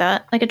 Yeah, I like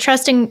that. Like a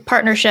trusting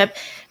partnership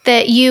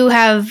that you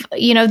have,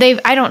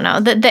 I don't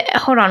know.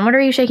 Hold on. What are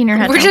you shaking your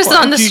head We're for? just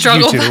on the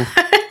struggle. You two,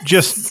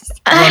 just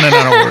running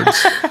out of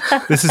words.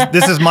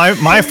 This is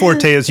my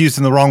forte is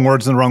using the wrong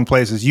words in the wrong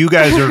places. You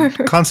guys are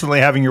constantly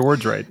having your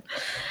words right.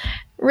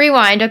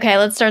 Rewind. Okay,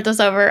 let's start this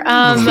over.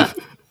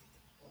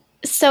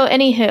 So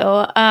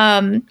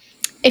anywho,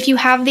 if you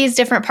have these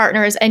different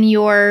partners in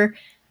your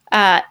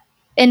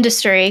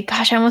industry,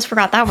 gosh, I almost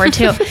forgot that word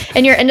too,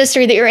 in your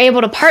industry that you're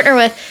able to partner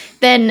with,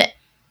 then,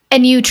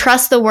 and you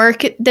trust the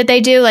work that they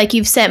do, like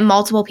you've sent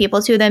multiple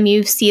people to them,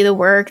 you see the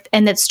work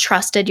and it's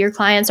trusted, your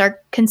clients are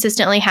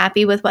consistently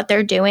happy with what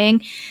they're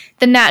doing,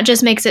 then that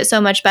just makes it so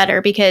much better,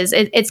 because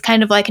it's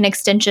kind of like an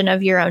extension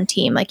of your own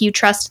team. Like you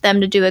trust them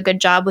to do a good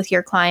job with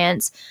your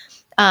clients.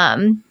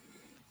 And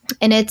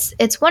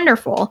it's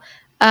wonderful.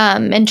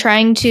 And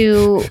trying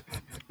to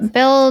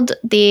build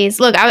these.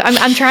 Look,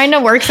 I'm trying to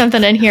work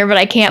something in here, but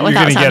I can't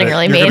without sounding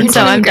really mean.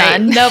 So I'm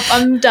done. Nope,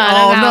 I'm done.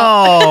 Oh I'm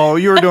out. no,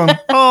 you were doing.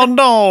 Oh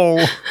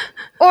no.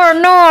 Or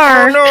nor.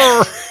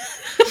 Oh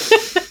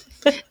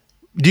no.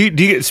 Do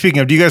you speaking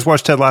of? Do you guys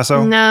watch Ted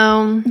Lasso?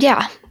 No.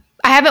 Yeah,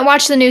 I haven't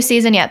watched the new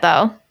season yet,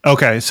 though.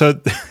 Okay,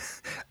 so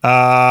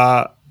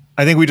I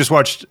think we just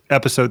watched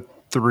episode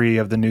 3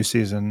 of the new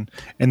season,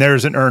 and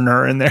there's an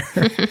earner in there.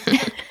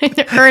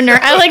 Earner.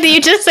 I like that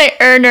you just say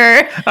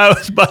earner. I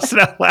was busting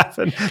out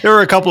laughing. There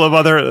were a couple of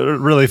other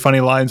really funny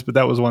lines, but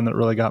that was one that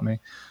really got me.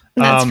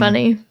 That's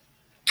funny.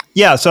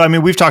 Yeah, so I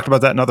mean, we've talked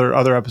about that in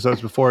other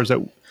episodes before, is that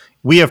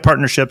we have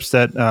partnerships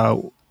that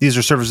these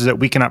are services that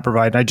we cannot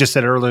provide. And I just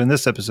said earlier in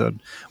this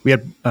episode, we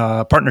had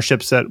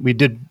partnerships that we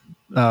did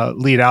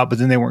lead out, but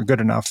then they weren't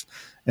good enough.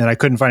 and I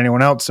couldn't find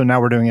anyone else. So now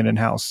we're doing it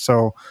in-house.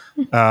 So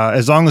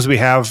as long as we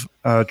have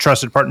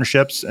trusted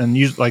partnerships,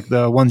 and like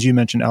the ones you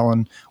mentioned,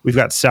 Ellen, we've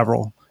got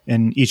several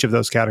in each of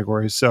those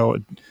categories. So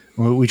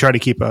we try to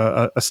keep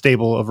a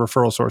stable of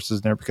referral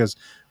sources there, because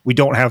we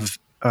don't have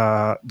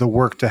the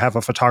work to have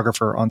a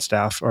photographer on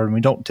staff, or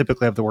we don't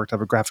typically have the work to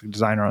have a graphic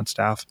designer on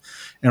staff.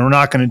 And we're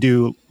not going to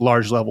do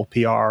large level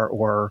PR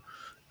or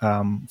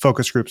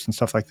focus groups and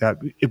stuff like that,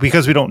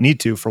 because we don't need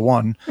to, for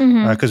one,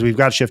 because we've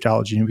got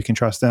Shiftology and we can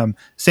trust them.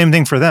 Same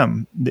thing for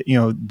them.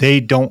 They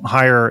don't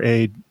hire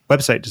a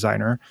website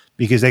designer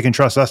because they can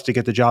trust us to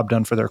get the job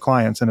done for their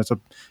clients. And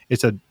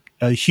it's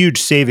a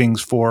huge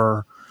savings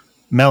for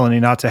Melanie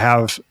not to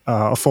have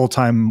a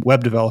full-time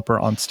web developer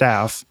on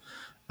staff,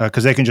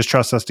 because they can just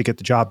trust us to get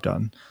the job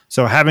done.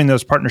 So having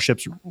those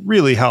partnerships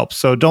really helps.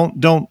 So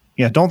don't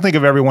think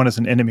of everyone as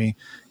an enemy,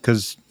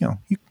 because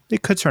they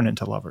could turn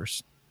into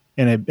lovers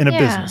in a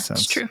business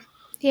sense. It's true.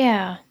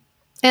 Yeah.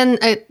 And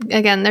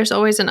again, there's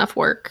always enough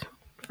work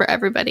for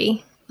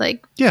everybody.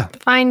 Like,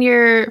 find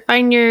your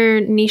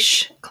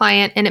niche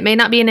client, and it may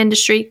not be an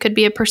industry, it could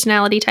be a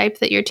personality type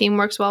that your team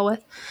works well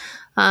with,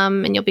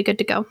 and you'll be good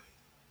to go.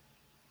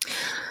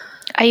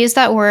 I used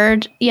that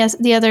word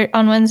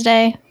on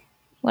Wednesday.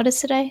 What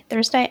is today?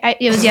 Thursday?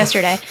 It was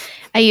yesterday.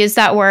 I used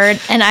that word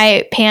and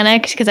I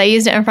panicked because I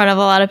used it in front of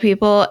a lot of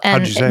people.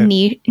 And how'd you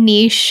say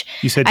niche.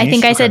 You said I niche?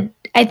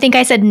 I think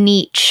I said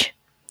niche.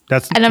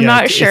 And I'm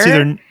not sure. It's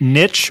either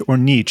niche or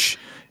niche.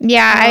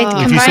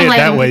 Yeah. If you say it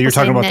that way, you're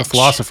talking about the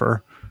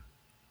philosopher.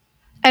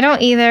 I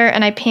don't either.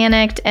 And I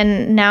panicked.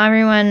 And now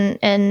everyone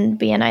in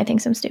BNI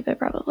thinks I'm stupid,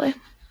 probably.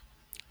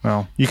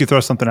 Well, you could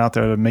throw something out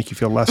there to make you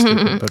feel less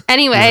stupid. But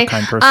anyway, you're a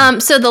kind person.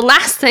 So the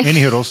last thing...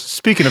 Any hoodles.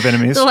 Speaking of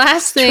enemies. The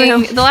last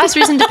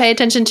reason to pay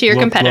attention to your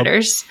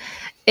competitors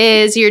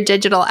is your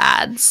digital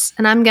ads.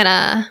 And I'm going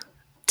to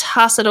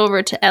toss it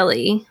over to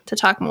Elli to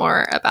talk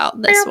more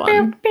about this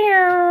one.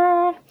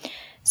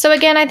 So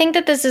again, I think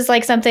that this is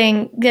like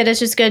something that is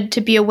just good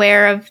to be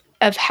aware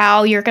of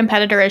how your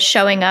competitor is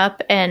showing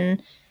up,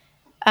 and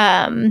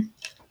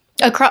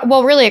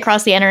really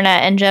across the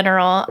internet in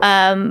general,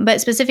 but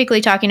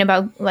specifically talking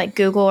about like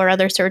Google or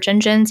other search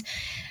engines.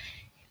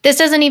 This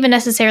doesn't even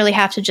necessarily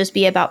have to just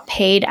be about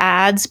paid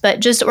ads, but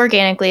just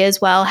organically as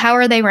well. How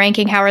are they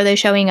ranking? How are they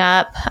showing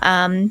up?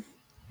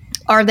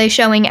 Are they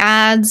showing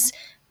ads?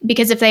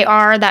 Because if they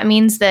are, that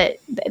means that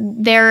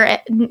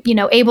they're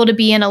able to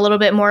be in a little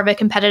bit more of a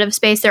competitive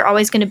space. They're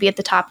always going to be at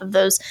the top of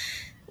those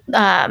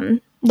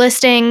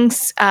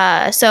listings.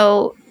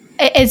 So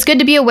it's good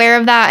to be aware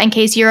of that in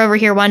case you're over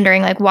here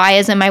wondering, like, why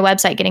isn't my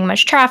website getting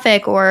much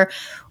traffic, or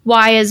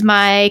why is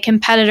my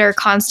competitor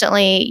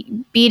constantly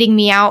beating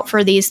me out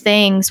for these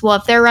things? Well,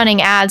 if they're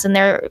running ads and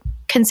they're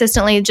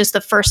consistently just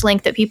the first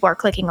link that people are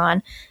clicking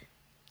on,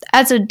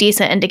 that's a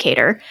decent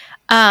indicator.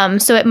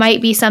 So it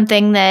might be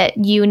something that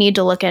you need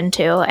to look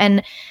into.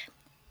 And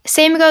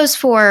same goes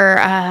for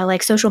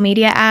like social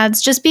media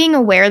ads, just being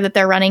aware that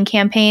they're running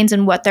campaigns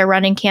and what they're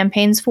running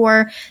campaigns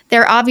for.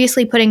 They're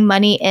obviously putting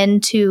money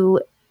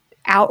into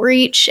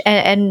outreach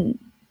and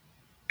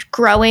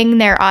growing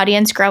their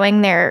audience,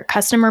 growing their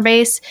customer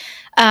base.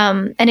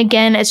 And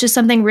again, it's just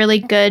something really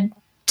good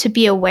to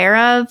be aware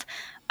of,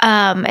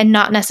 and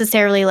not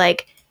necessarily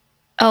like,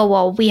 oh,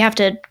 well, we have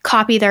to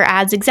copy their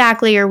ads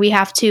exactly, or we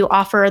have to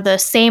offer the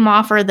same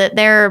offer that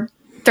they're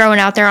throwing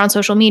out there on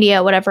social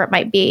media, whatever it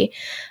might be.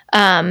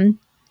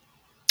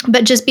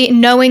 But just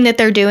knowing that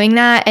they're doing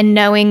that, and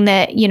knowing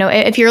that,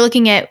 if you're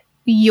looking at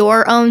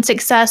your own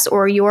success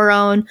or your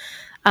own,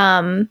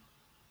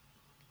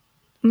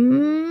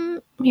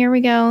 here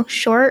we go,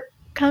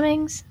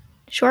 shortcomings,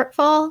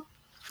 shortfall,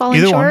 falling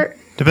Either short. One.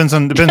 Depends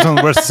on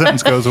where the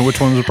sentence goes and which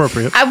one's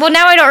appropriate. Well,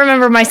 now I don't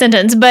remember my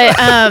sentence, but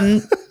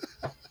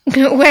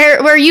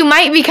where you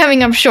might be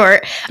coming up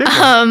short,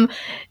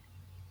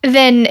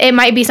 then it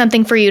might be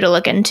something for you to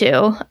look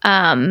into.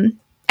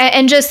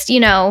 And just,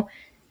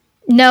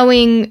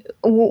 knowing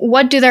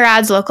what do their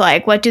ads look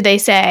like? What do they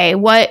say?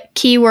 What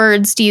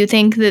keywords do you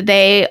think that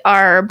they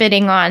are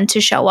bidding on to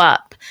show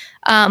up?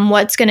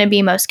 What's going to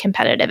be most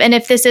competitive? And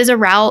if this is a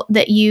route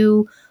that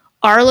you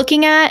are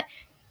looking at,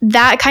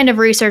 that kind of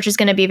research is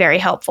going to be very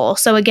helpful.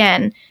 So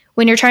again,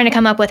 when you're trying to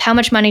come up with how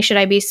much money should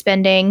I be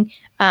spending,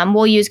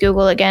 we'll use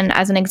Google again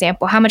as an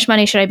example. How much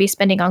money should I be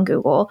spending on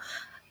Google?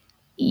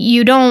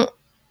 You don't,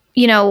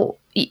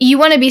 you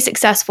want to be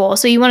successful,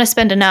 so you want to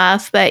spend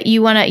enough, but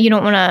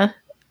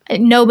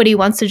nobody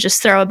wants to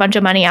just throw a bunch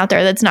of money out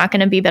there that's not going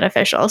to be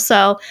beneficial.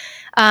 So,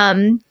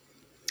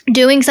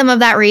 doing some of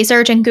that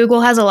research, and Google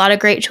has a lot of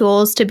great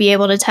tools to be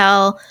able to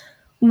tell,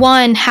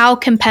 one, how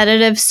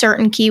competitive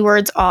certain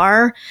keywords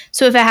are.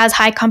 So if it has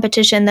high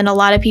competition, then a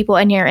lot of people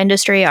in your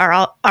industry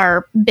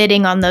are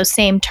bidding on those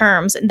same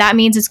terms. That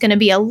means it's going to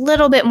be a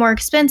little bit more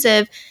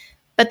expensive,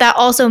 but that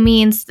also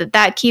means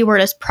that keyword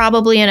is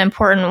probably an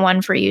important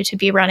one for you to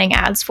be running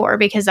ads for,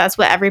 because that's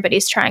what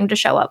everybody's trying to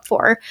show up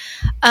for.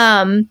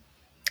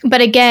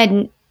 But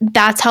again,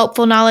 that's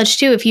helpful knowledge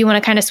too. If you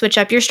want to kind of switch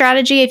up your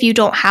strategy, if you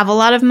don't have a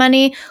lot of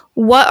money,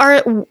 what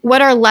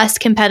are less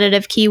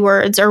competitive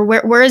keywords, or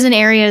where is an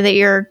area that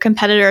your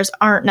competitors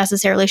aren't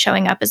necessarily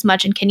showing up as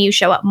much, and can you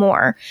show up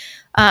more?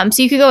 So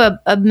you could go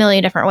a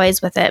million different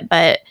ways with it,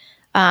 but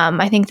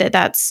I think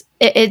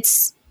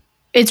it's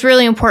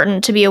really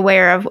important to be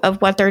aware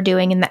of what they're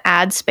doing in the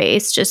ad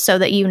space, just so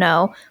that you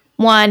know,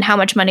 one, how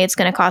much money it's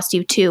going to cost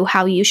you, two,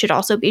 how you should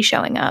also be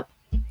showing up.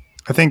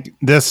 I think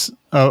this,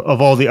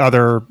 of all the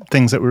other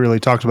things that we really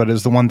talked about,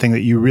 is the one thing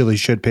that you really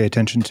should pay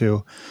attention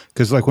to.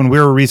 Because like when we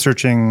were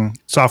researching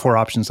software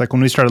options, like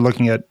when we started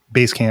looking at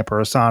Basecamp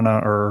or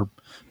Asana or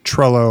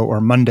Trello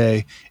or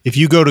Monday, if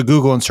you go to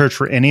Google and search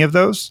for any of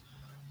those,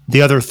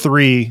 the other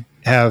three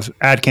have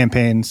ad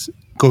campaigns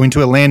going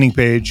to a landing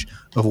page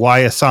of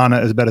why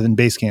Asana is better than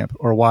Basecamp,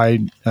 or why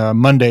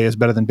Monday is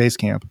better than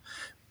Basecamp,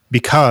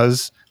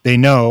 because they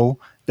know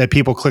that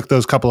people click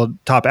those couple of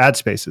top ad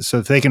spaces. So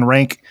if they can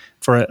rank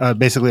for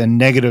basically a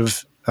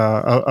negative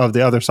of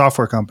the other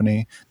software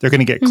company, they're going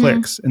to get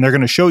clicks, and they're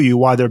going to show you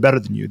why they're better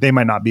than you. They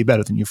might not be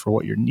better than you for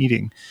what you're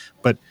needing,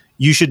 but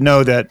you should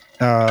know that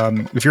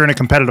if you're in a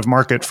competitive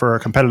market for a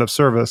competitive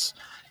service,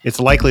 it's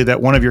likely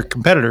that one of your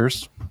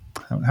competitors,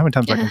 how many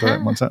times I can throw that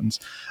in one sentence,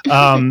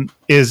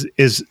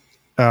 is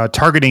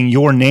targeting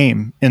your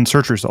name in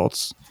search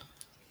results.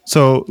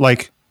 So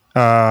like,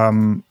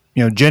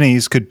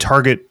 Jenny's could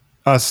target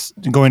us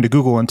going to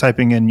Google and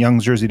typing in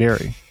Young's Jersey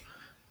Dairy.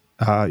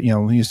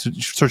 He's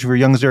searching for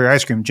Young's Dairy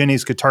ice cream.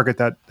 Jenny's could target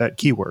that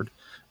keyword.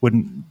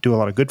 Wouldn't do a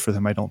lot of good for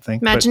them, I don't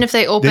think. Imagine if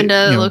they opened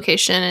a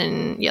location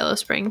in Yellow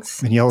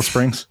Springs. In Yellow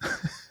Springs?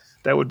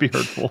 That would be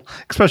hurtful,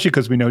 especially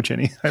because we know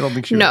Jenny. I don't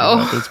think she would do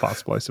that, but it's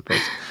possible, I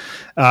suppose.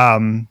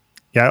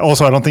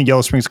 Also, I don't think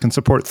Yellow Springs can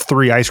support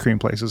 3 ice cream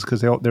places, because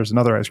there's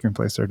another ice cream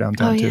place there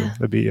downtown too.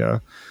 That'd be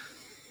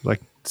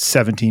like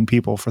 17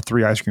 people for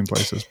 3 ice cream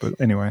places. But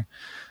anyway,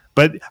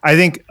 but I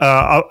think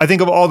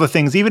of all the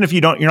things, even if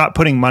you're not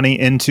putting money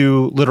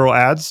into literal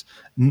ads,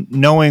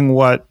 knowing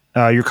what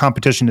your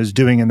competition is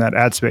doing in that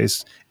ad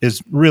space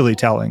is really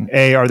telling.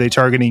 A, are they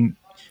targeting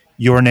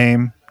your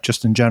name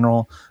just in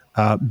general?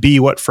 B,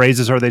 what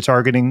phrases are they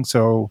targeting?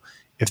 So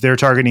if they're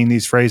targeting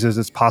these phrases,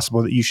 it's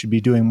possible that you should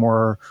be doing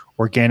more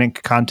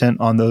organic content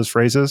on those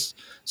phrases.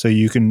 So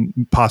you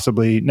can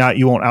possibly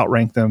you won't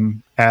outrank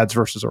them ads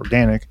versus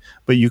organic,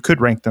 but you could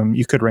rank them.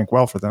 You could rank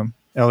well for them.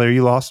 Elli, are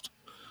you lost?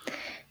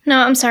 No,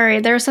 I'm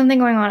sorry. There was something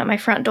going on at my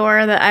front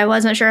door that I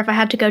wasn't sure if I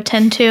had to go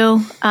tend to.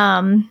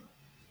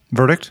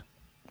 Verdict?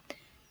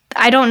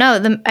 I don't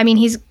know.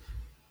 He's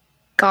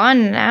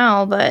gone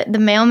now, but the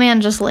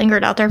mailman just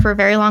lingered out there for a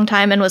very long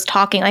time and was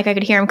talking. Like I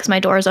could hear him because my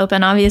door is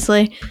open,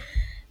 obviously.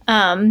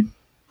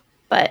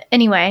 But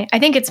anyway, I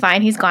think it's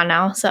fine. He's gone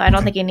now, so I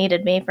don't think he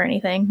needed me for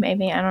anything.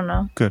 Maybe, I don't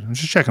know. Good. I'm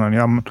just checking on you.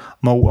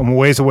 I'm a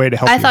ways away to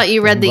help you. I thought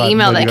you read the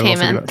email that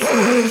came in.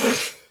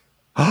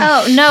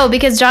 Oh, no,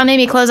 because John made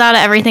me close out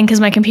of everything because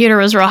my computer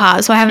was real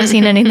hot, so I haven't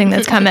seen anything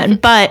that's come in.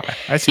 But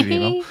I see the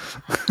email.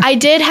 I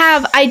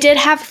did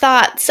have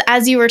thoughts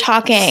as you were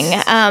talking,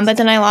 but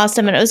then I lost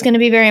them, and it was going to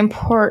be very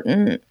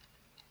important.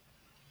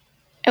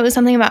 It was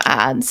something about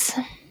ads.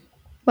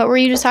 What were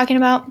you just talking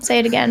about? Say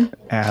it again.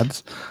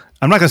 Ads.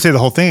 I'm not going to say the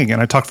whole thing again.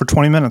 I talked for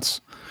 20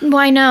 minutes. Well,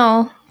 I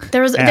know.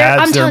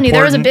 I'm telling you,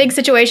 there was a big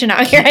situation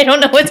out here. I don't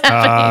know what's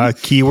happening.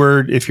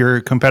 Keyword, if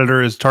your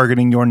competitor is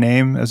targeting your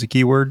name as a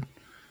keyword.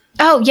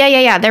 Oh,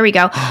 yeah. There we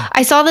go.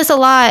 I saw this a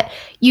lot.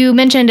 You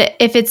mentioned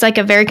if it's like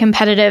a very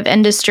competitive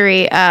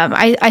industry.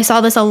 I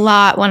saw this a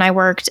lot when I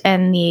worked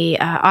in the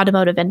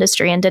automotive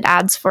industry and did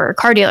ads for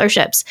car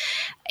dealerships.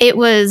 It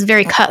was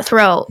very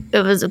cutthroat.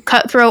 It was a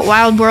cutthroat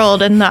wild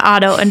world in the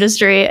auto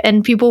industry,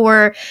 and people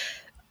were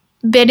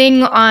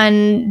bidding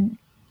on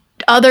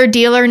other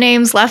dealer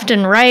names left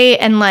and right.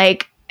 And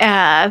like,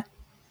 I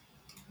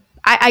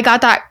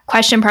got that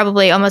question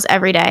probably almost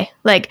every day.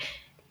 Like,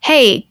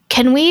 hey,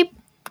 can we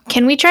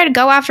try to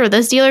go after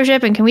this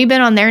dealership, and can we bid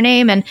on their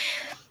name? And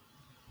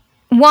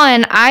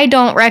one, I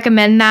don't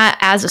recommend that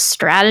as a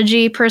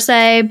strategy per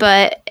se,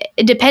 but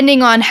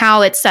depending on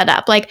how it's set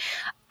up, like,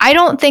 I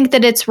don't think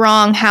that it's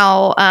wrong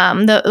how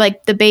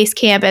the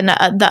Basecamp and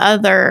the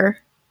other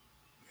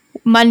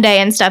Monday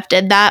and stuff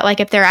did that. Like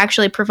if they're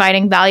actually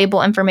providing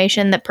valuable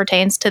information that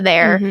pertains to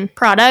their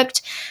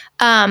product.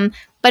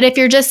 But if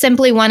you're just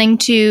simply wanting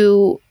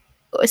to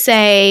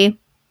say,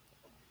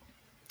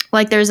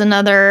 like there's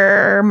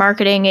another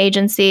marketing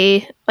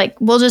agency, like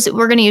we're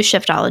going to use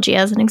Shiftology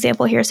as an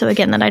example here. So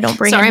again, that I don't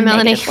bring any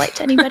negative light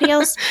to anybody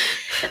else.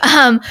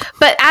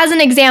 But as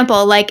an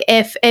example, like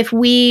if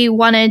we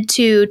wanted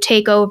to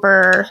take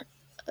over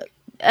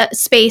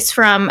space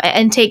from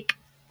and take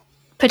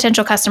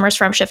potential customers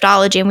from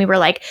Shiftology, and we were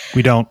like,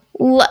 we don't.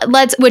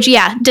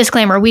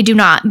 Disclaimer, we do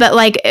not. But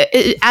like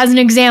as an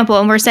example,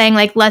 and we're saying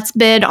like, let's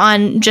bid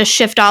on just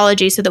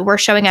Shiftology so that we're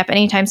showing up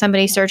anytime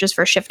somebody searches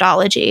for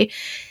Shiftology.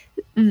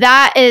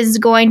 That is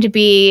going to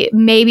be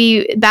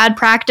maybe bad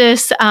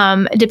practice,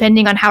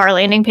 depending on how our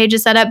landing page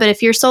is set up. But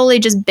if you're solely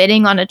just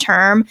bidding on a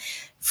term,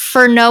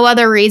 for no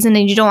other reason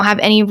and you don't have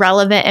any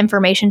relevant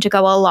information to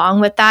go along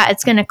with that,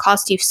 it's going to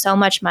cost you so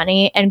much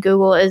money, and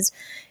Google is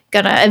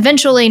going to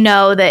eventually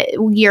know that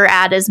your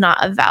ad is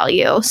not of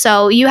value.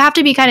 So you have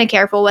to be kind of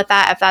careful with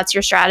that if that's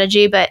your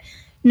strategy, but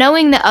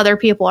knowing that other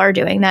people are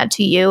doing that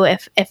to you,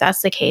 if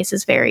that's the case,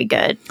 is very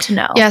good to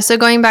know. Yeah, so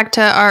going back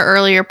to our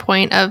earlier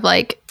point of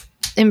like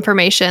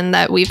information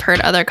that we've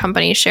heard other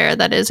companies share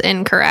that is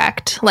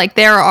incorrect. Like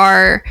there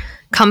are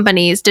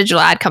companies, digital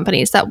ad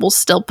companies, that will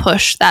still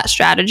push that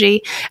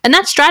strategy. And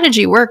that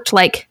strategy worked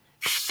like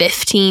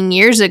 15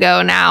 years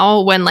ago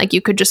now, when like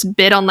you could just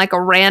bid on like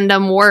a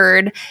random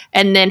word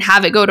and then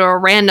have it go to a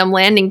random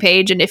landing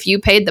page. And if you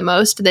paid the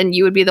most, then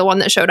you would be the one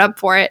that showed up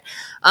for it.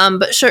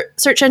 But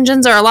search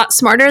engines are a lot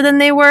smarter than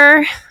they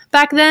were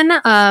back then.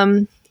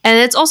 And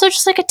it's also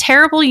just like a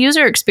terrible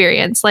user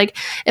experience. Like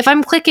if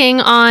I'm clicking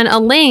on a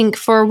link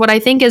for what I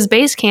think is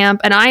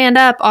Basecamp and I end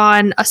up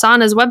on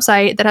Asana's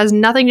website that has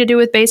nothing to do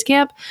with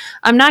Basecamp,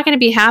 I'm not going to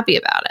be happy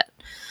about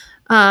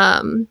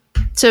it.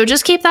 So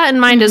just keep that in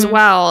mind as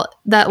well,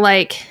 that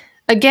like,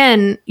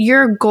 again,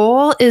 your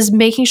goal is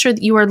making sure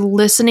that you are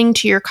listening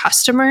to your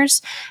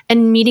customers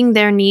and meeting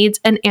their needs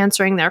and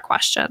answering their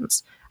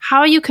questions.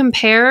 How you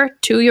compare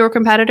to your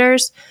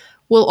competitors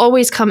will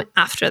always come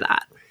after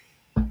that.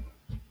 I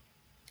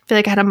feel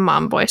like I had a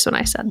mom voice when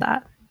I said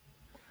that.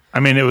 I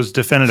mean, it was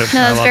definitive.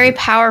 No, it's very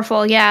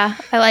powerful. Yeah,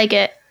 I like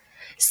it.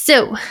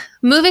 So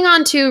moving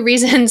on to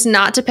reasons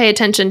not to pay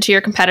attention to your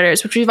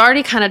competitors, which we've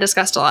already kind of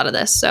discussed a lot of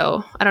this.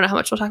 So I don't know how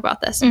much we'll talk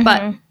about this,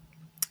 but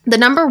the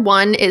number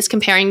one is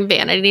comparing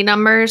vanity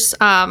numbers,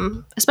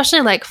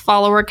 especially like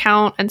follower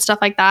count and stuff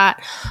like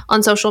that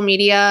on social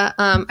media.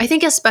 I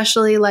think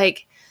especially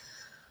like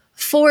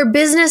for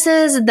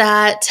businesses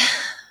that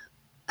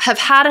have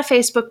had a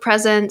Facebook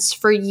presence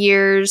for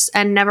years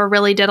and never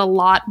really did a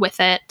lot with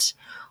it,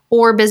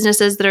 or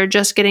businesses that are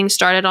just getting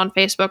started on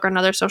Facebook or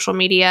another social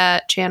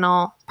media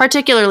channel,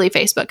 particularly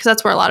Facebook, because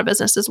that's where a lot of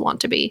businesses want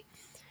to be.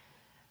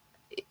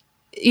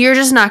 You're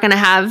just not going to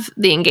have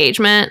the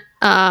engagement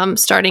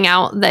starting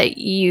out that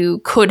you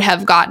could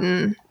have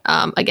gotten,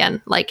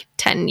 again, like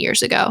 10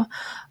 years ago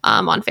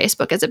on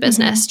Facebook as a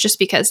business, just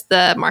because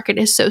the market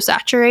is so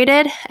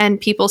saturated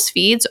and people's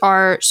feeds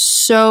are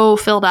so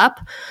filled up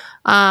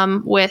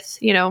with,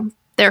 you know,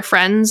 their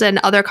friends and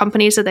other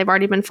companies that they've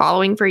already been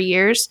following for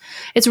years.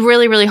 It's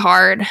really, really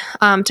hard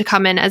to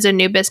come in as a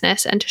new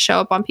business and to show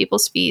up on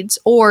people's feeds.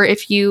 Or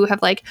if you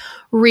have like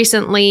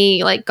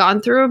recently like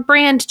gone through a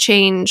brand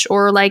change,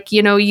 or like,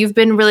 you know, you've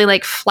been really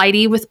like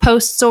flighty with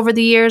posts over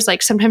the years.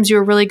 Like sometimes you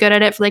were really good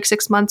at it for like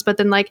 6 months, but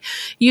then like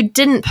you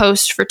didn't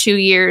post for 2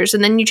 years,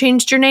 and then you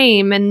changed your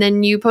name, and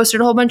then you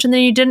posted a whole bunch, and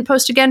then you didn't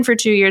post again for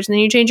 2 years, and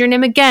then you changed your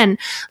name again.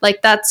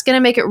 Like that's going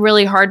to make it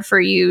really hard for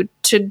you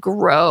to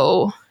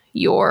grow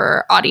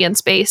your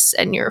audience base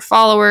and your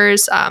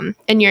followers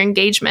and your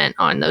engagement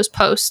on those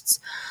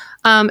posts.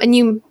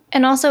 And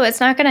also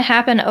it's not going to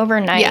happen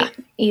overnight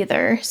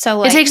either. So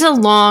like, it takes a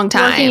long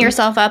time. Working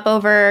yourself up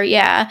over,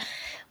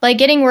 like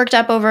getting worked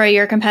up over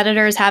your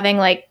competitors having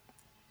like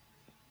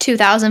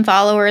 2,000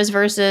 followers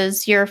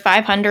versus your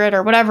 500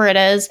 or whatever it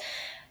is.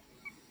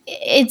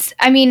 It's,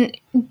 I mean,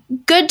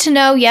 good to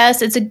know.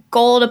 Yes, it's a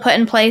goal to put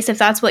in place if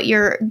that's what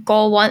your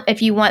goal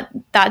if you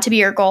want that to be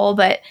your goal,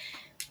 but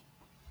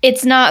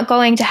it's not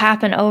going to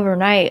happen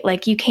overnight.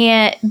 Like you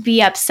can't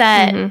be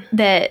upset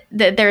that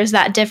there's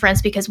that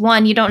difference, because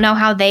one, you don't know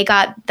how they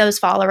got those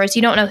followers.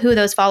 You don't know who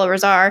those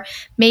followers are.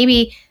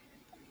 Maybe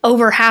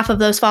over half of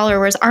those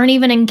followers aren't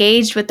even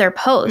engaged with their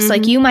posts.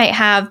 Like you might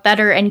have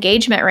better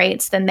engagement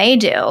rates than they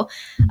do.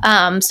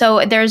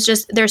 So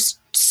there's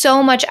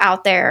so much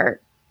out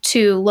there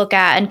to look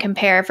at and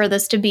compare for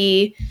this to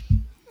be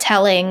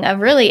telling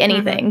of really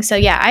anything. So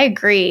yeah, I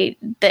agree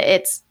that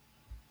it's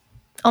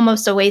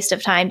almost a waste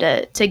of time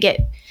to get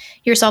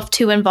yourself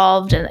too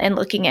involved in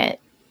looking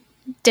at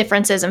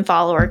differences in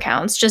follower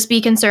counts. Just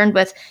be concerned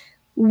with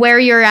where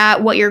you're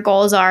at, what your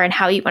goals are, and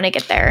how you want to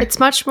get there. It's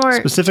much more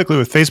specifically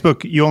with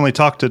Facebook. You only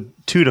talk to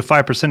 2 to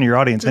 5% of your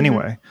audience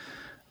anyway.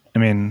 I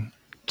mean,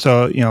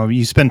 so you know,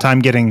 you spend time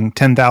getting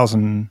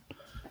 10,000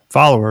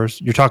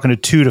 followers. You're talking to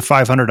 2 to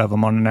 500 of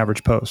them on an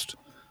average post.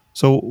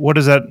 So what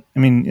does that? I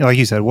mean, like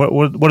you said,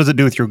 what does it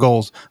do with your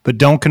goals? But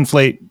don't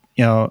conflate,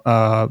 you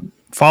know,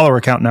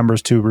 follower count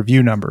numbers to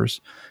review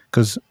numbers,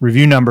 because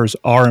review numbers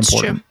are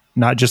important,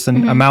 not just the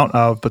amount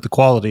of, but the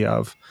quality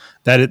of.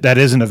 That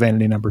isn't a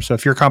vanity number. So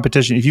if your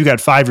competition, if you got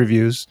 5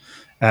 reviews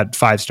at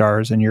 5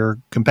 stars and your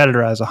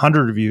competitor has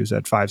 100 reviews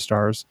at 5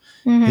 stars,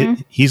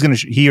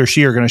 he or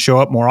she are going to show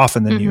up more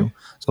often than you.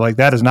 So like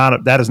that is not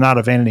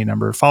a vanity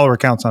number. Follower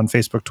counts on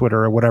Facebook,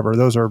 Twitter, or whatever,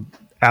 those are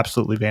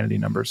absolutely vanity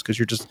numbers, because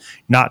you're just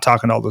not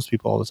talking to all those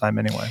people all the time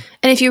anyway.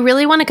 And if you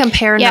really want to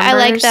compare numbers, I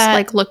like that.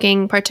 Like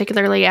looking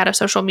particularly at a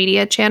social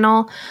media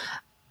channel,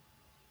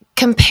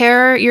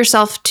 compare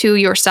yourself to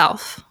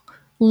yourself.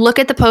 look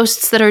at the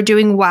posts that are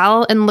doing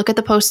well and look at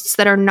the posts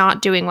that are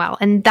not doing well.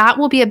 And that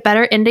will be a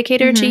better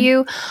indicator to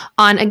you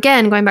on,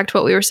 again, going back to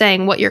what we were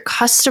saying, what your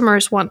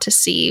customers want to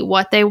see,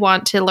 what they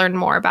want to learn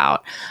more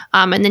about.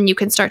 And then you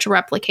can start to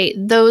replicate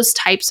those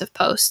types of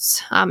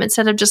posts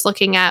instead of just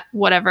looking at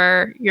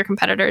whatever your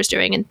competitor is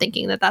doing and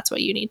thinking that that's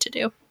what you need to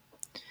do.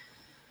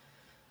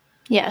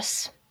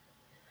 Yes.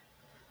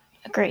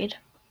 Agreed.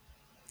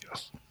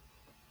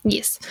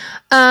 Yes.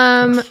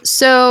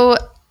 So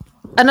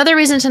another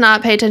reason to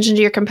not pay attention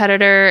to your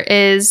competitor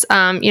is,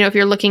 if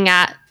you're looking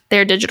at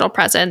their digital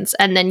presence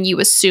and then you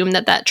assume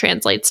that that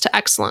translates to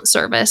excellent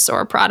service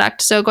or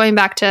product. So going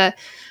back to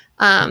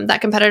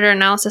that competitor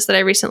analysis that I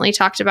recently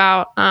talked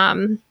about,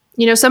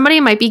 somebody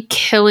might be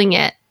killing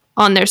it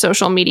on their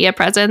social media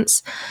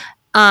presence.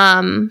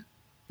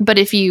 But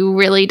if you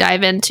really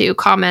dive into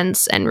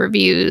comments and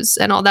reviews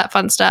and all that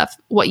fun stuff,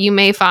 what you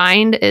may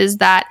find is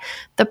that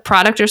the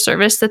product or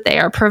service that they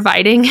are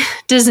providing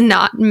does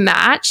not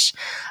match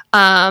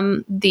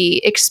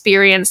the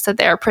experience that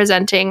they're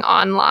presenting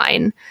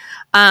online.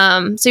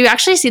 So you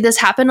actually see this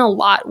happen a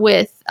lot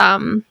with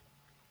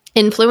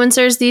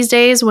influencers these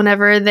days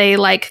whenever they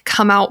like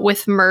come out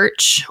with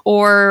merch,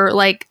 or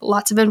like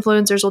lots of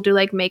influencers will do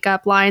like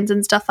makeup lines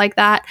and stuff like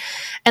that.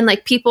 And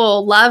like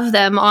people love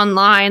them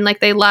online. Like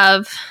they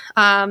love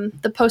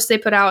the posts they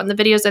put out and the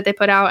videos that they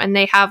put out, and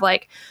they have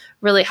like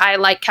really high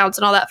like counts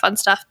and all that fun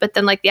stuff. But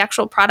then like the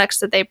actual products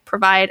that they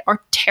provide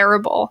are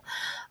terrible.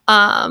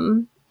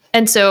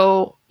 And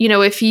so,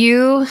 if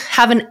you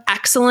have an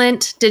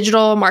excellent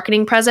digital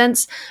marketing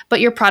presence,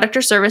 but your product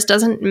or service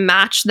doesn't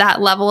match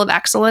that level of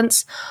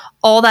excellence,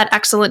 all that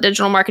excellent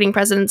digital marketing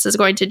presence is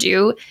going to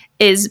do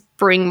is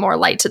bring more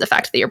light to the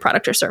fact that your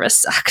product or service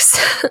sucks.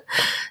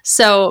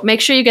 So make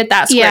sure you get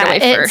that squared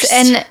away first.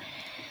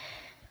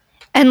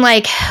 And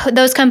like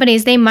those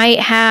companies, they might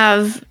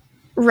have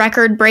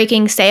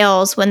record-breaking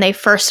sales when they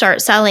first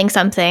start selling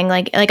something.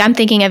 Like I'm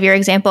thinking of your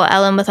example,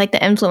 Ellen, with like the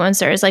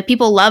influencers. Like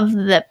people love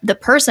the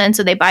person,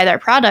 so they buy their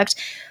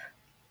product.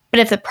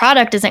 But if the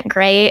product isn't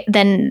great,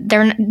 then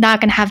they're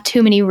not going to have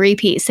too many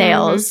repeat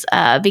sales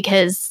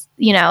because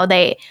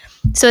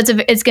So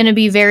it's going to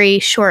be very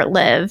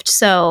short-lived.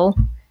 So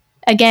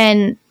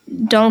again,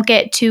 don't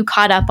get too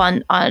caught up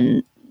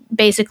on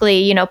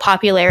basically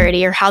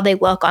popularity or how they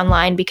look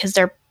online, because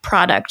their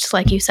product,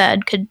 like you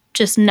said, could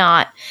just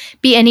not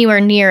be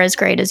anywhere near as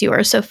great as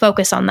yours. So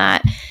focus on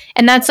that.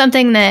 And that's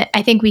something that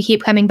I think we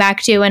keep coming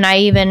back to, and I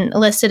even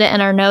listed it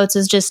in our notes,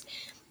 is just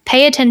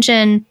pay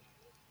attention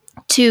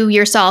to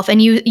yourself.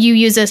 And you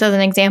use this as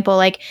an example,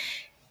 like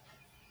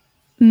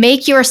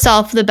make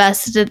yourself the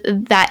best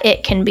that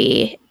it can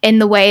be in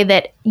the way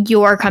that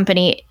your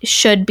company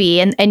should be,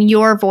 and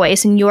your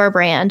voice and your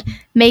brand.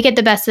 Make it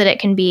the best that it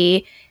can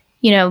be.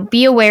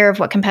 Be aware of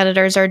what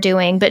competitors are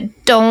doing, but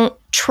don't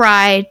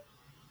try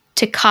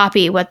to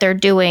copy what they're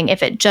doing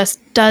if it just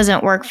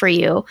doesn't work for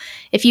you.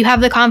 If you have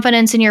the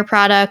confidence in your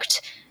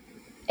product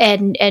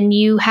and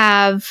you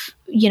have,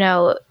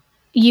 that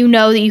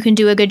you can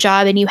do a good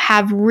job, and you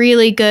have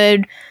really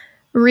good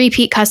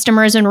repeat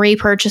customers and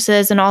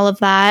repurchases and all of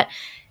that,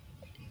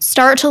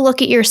 start to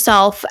look at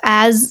yourself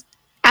as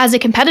a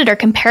competitor.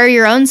 Compare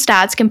your own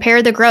stats,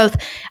 compare the growth.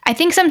 I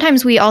think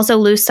sometimes we also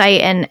lose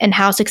sight in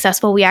how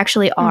successful we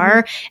actually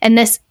are. And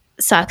this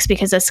sucks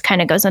because this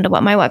kind of goes into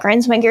what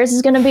grinds my gears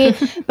is going to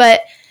be.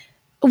 But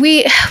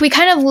we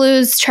kind of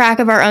lose track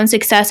of our own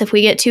success if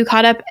we get too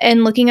caught up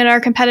in looking at our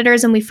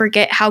competitors, and we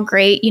forget how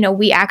great,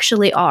 we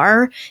actually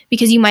are,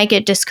 because you might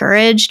get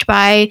discouraged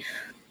by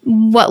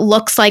what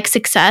looks like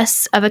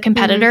success of a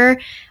competitor.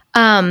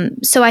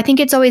 So I think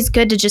it's always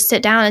good to just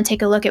sit down and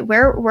take a look at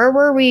where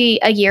were we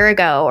a year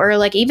ago, or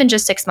like even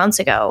just 6 months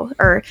ago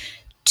or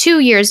 2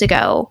 years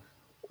ago.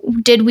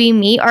 Did we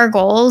meet our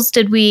goals?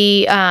 Did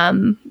we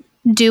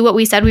do what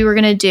we said we were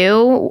going to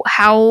do?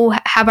 How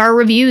have our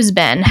reviews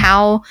been?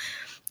 How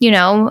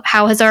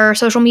has our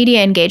social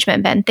media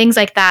engagement been? Things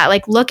like that.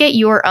 Like look at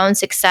your own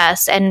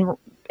success, and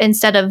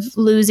instead of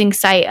losing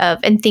sight of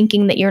and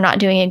thinking that you're not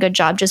doing a good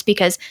job just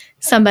because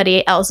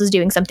somebody else is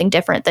doing something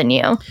different than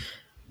you.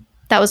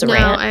 That was a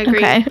rant. I agree.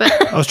 Okay.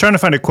 I was trying to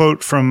find a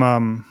quote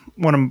from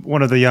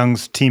one of the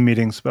Young's team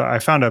meetings, but I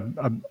found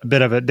a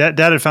bit of it. Dad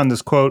had found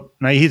this quote,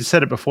 and he'd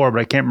said it before, but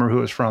I can't remember who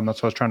it was from.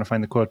 That's why I was trying to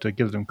find the quote to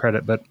give them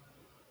credit. But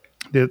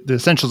the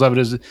essentials of it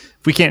is,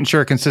 if we can't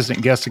ensure a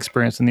consistent guest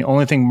experience, then the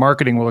only thing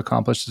marketing will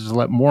accomplish is to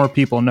let more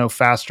people know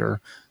faster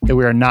that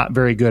we are not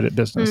very good at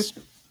business.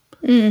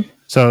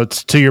 So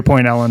it's to your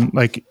point, Ellen,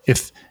 like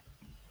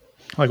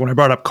when I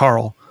brought up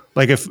Carl,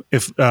 like if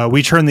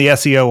we turned the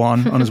SEO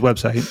on his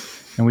website,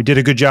 and we did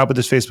a good job with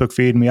his Facebook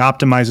feed, and we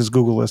optimized his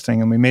Google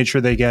listing, and we made sure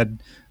they get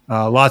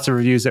lots of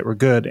reviews that were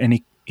good, and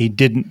he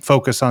didn't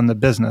focus on the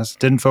business,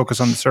 didn't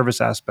focus on the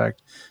service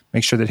aspect,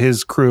 make sure that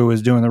his crew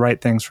is doing the right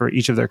things for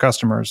each of their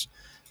customers,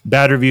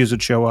 bad reviews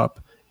would show up,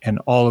 and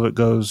all of it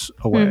goes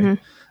away.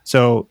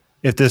 So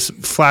if this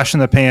flash in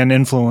the pan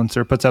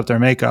influencer puts up their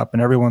makeup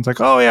and everyone's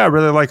like, oh yeah, I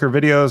really like her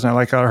videos, and I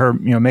like her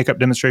makeup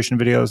demonstration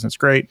videos, and it's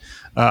great,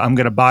 I'm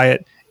going to buy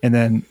it. And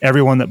then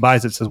everyone that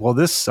buys it says, well,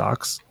 this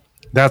sucks.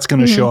 That's going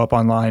to show up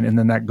online, and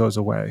then that goes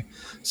away.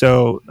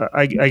 So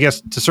I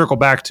guess to circle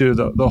back to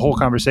the whole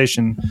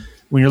conversation,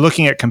 when you're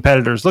looking at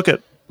competitors, look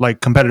at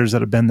like competitors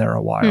that have been there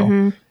a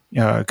while,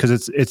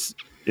 because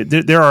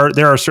there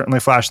are certainly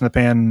flash in the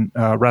pan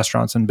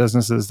restaurants and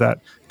businesses that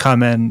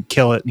come in,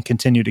 kill it, and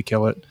continue to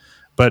kill it.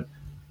 But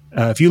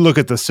if you look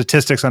at the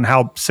statistics on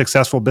how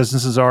successful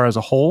businesses are as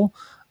a whole,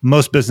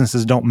 most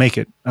businesses don't make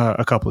it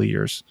a couple of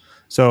years.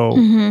 So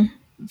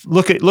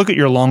look at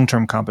your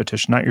long-term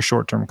competition, not your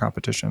short-term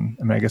competition.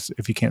 I mean, I guess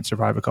if you can't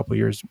survive a couple of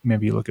years,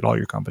 maybe you look at all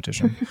your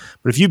competition.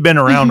 But if you've been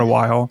around a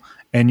while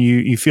and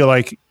you feel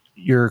like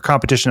your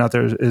competition out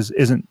there is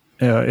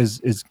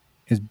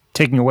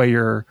taking away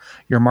your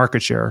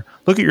market share,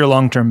 look at your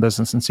long-term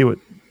business and see what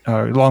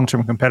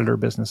long-term competitor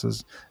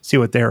businesses, see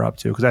what they're up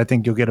to, because I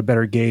think you'll get a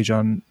better gauge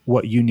on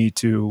what you need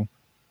to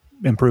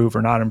improve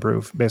or not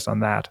improve based on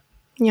that.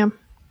 Yeah.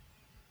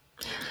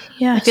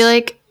 Yeah. I feel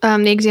like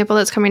the example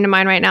that's coming to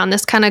mind right now, and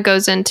this kind of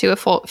goes into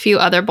a few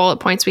other bullet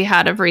points we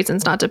had of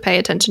reasons not to pay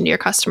attention to your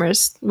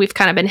customers. We've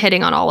kind of been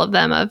hitting on all of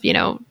them of,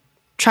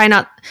 try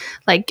not,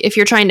 like, if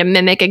you're trying to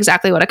mimic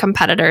exactly what a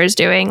competitor is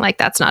doing, like,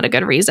 that's not a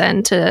good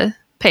reason to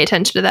pay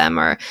attention to them.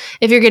 Or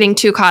if you're getting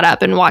too caught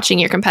up in watching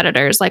your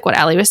competitors, like what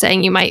Elli was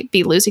saying, you might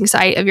be losing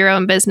sight of your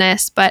own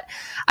business. But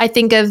I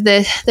think of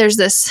there's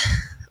this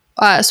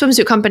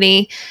swimsuit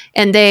company,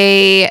 and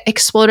they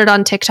exploded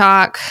on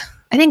TikTok,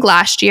 I think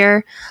last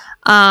year.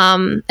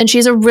 And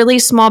she's a really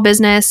small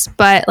business,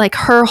 but like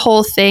her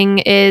whole thing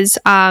is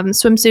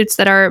swimsuits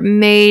that are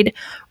made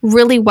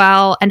really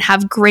well and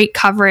have great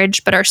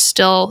coverage, but are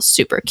still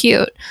super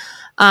cute.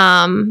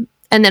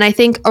 And then I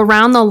think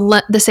around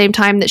the same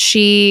time that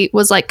she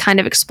was like kind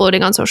of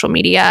exploding on social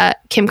media,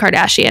 Kim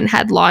Kardashian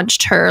had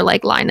launched her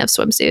like line of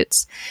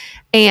swimsuits.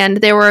 And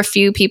there were a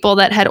few people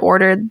that had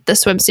ordered the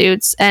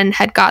swimsuits and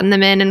had gotten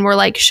them in and were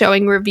like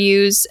showing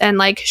reviews and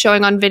like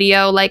showing on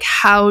video like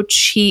how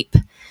cheap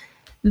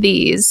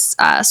these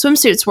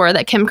swimsuits were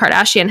that Kim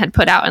Kardashian had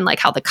put out, and like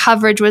how the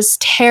coverage was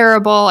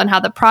terrible and how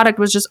the product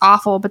was just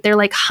awful, but they're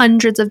like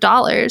hundreds of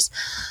dollars.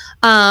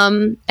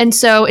 And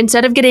so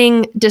instead of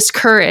getting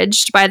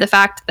discouraged by the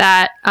fact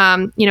that,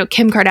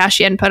 Kim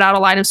Kardashian put out a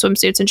line of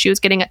swimsuits and she was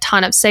getting a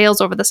ton of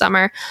sales over the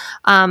summer,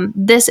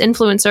 this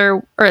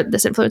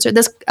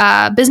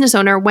business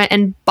owner went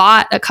and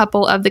bought a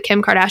couple of the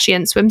Kim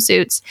Kardashian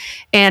swimsuits,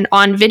 and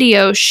on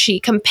video,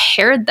 she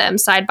compared them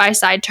side by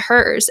side to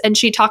hers. And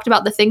she talked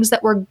about the things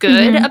that were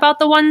good about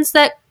the ones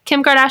that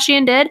Kim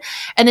Kardashian did.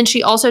 And then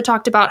she also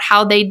talked about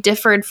how they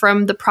differed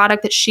from the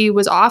product that she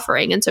was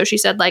offering. And so she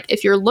said, like,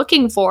 if you're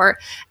looking for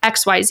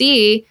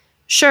XYZ,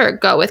 sure,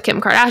 go with Kim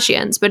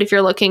Kardashian's. But if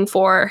you're looking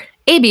for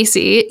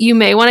ABC, you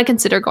may want to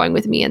consider going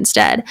with me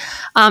instead.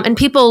 And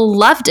people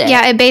loved it.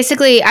 Yeah,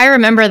 I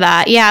remember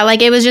that. Yeah,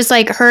 like it was just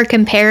like her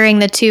comparing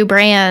the two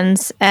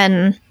brands.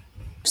 And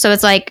so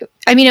it's like,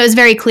 I mean, it was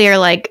very clear,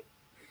 like,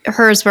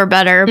 hers were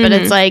better, but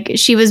it's like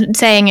she was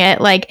saying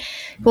it like,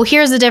 well,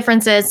 here's the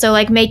differences, so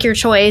like make your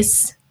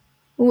choice.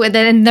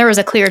 And there was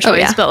a clear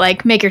choice, but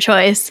like make your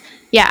choice.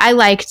 Yeah, I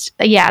liked.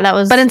 Yeah, that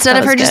was. But instead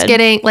of her good. just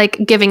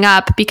giving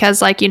up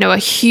because like a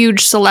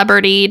huge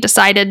celebrity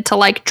decided to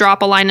like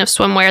drop a line of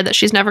swimwear that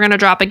she's never going to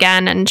drop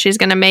again, and she's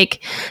going to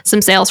make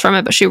some sales from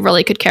it, but she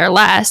really could care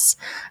less.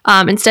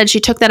 Instead,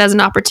 she took that as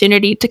an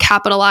opportunity to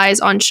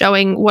capitalize on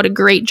showing what a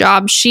great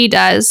job she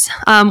does,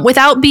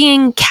 without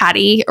being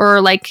catty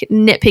or like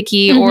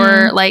nitpicky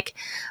or like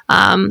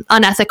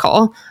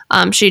unethical.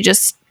 She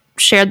just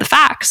shared the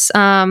facts,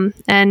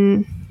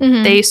 and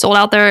they sold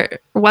out their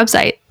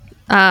website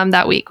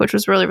that week, which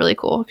was really, really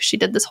cool. She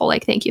did this whole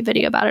like thank you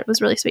video about it. It was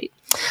really sweet.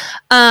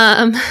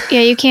 Yeah,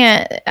 you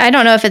can't. I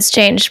don't know if it's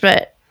changed,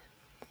 but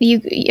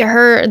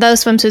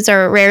those swimsuits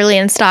are rarely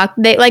in stock.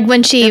 They like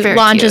when she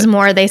launches cute.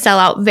 More, they sell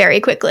out very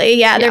quickly.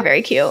 Yeah, they're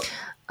very cute.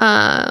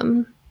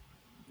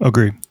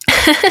 Agree.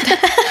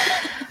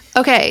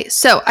 Okay,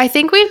 so I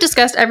think we've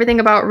discussed everything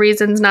about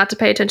reasons not to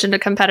pay attention to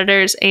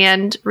competitors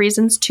and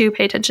reasons to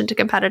pay attention to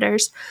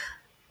competitors.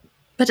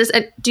 But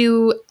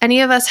do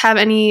any of us have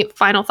any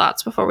final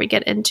thoughts before we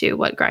get into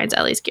what grinds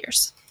Elli's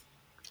gears?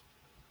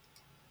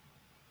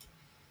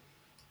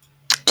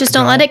 Just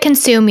don't let it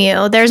consume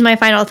you. There's my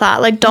final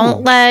thought. Like,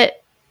 don't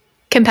let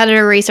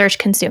competitor research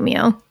consume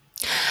you.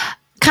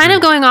 Kind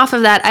of going off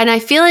of that, and I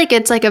feel like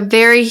it's like a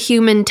very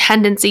human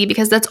tendency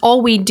because that's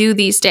all we do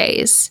these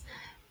days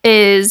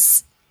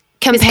is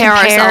compare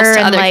ourselves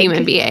to other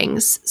human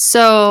beings.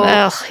 So,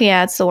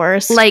 yeah, it's the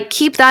worst. Like,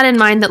 keep that in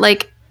mind that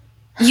like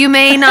you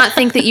may not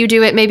think that you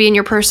do it maybe in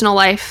your personal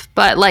life,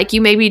 but like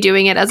you may be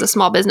doing it as a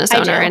small business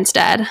owner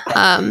instead.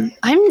 I'm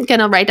going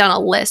to write down a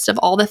list of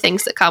all the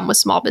things that come with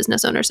small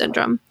business owner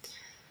syndrome.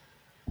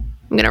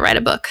 I'm going to write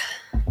a book.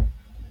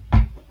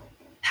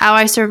 How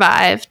I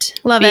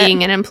survived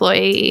being an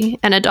employee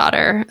and a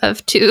daughter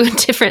of two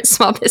different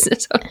small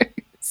business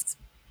owners.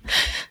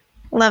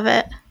 Love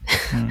it.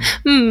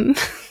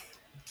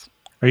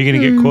 Are you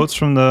going to get quotes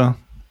from the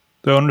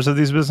owners of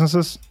these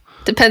businesses?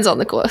 Depends on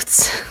the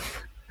quotes.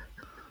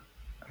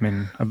 I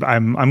mean,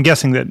 I'm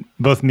guessing that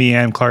both me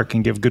and Clark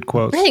can give good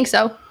quotes. I think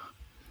so.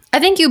 I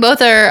think you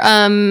both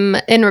are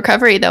in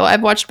recovery, though.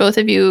 I've watched both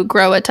of you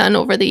grow a ton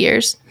over the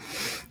years.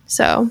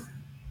 So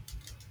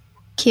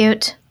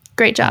Cute.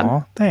 great job.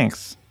 Aw,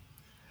 thanks.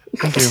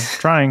 Thank you.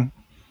 Trying.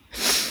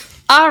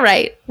 All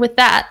right. With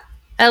that,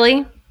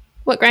 Ellie,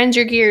 what grinds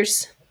your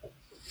gears?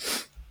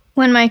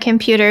 When my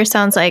computer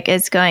sounds like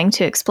it's going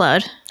to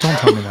explode. Don't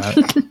tell me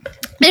that.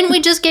 Didn't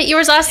we just get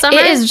yours last summer?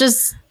 It is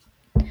just...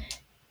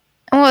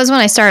 Well, it was when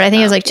I started. I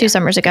think it was like 2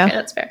 summers ago. Okay,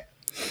 that's fair.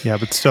 Yeah,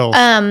 but still,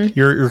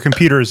 your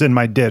computer is in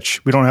my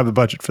ditch. We don't have the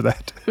budget for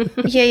that.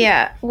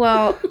 Yeah.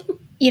 Well,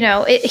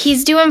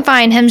 he's doing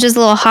fine. Him's just a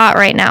little hot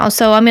right now.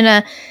 So I'm going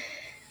to,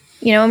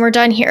 when we're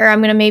done here, I'm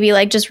going to maybe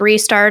like just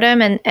restart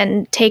him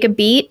and take a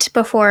beat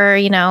before,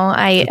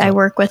 I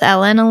work with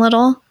Ellen a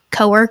little,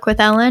 co-work with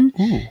Ellen.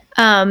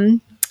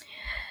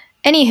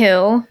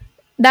 Anywho,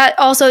 that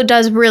also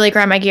does really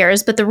grind my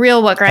gears. But the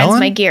real what grinds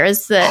my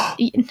gears is that,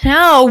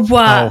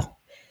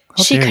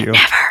 she could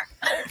never.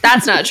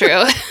 That's not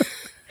true.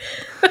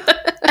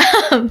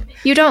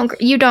 You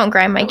don't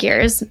grind my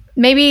gears.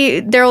 Maybe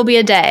there will be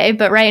a day,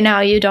 but right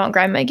now you don't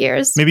grind my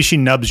gears. Maybe she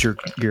nubs your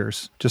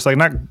gears. Just like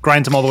not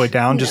grinds them all the way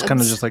down, just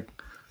kind of just like.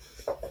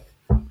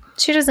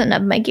 She doesn't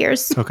nub my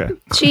gears. Okay.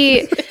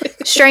 She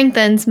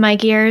strengthens my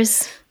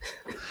gears.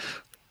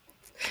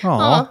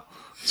 Aww.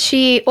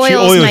 She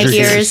oils my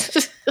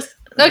gears.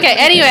 Okay,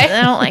 anyway.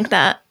 I don't like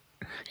that.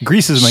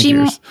 Greases my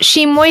gears.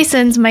 She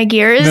moistens my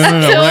gears. No,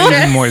 we're not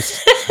using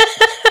moist.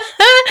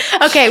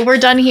 Okay, we're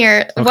done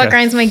here. Okay. What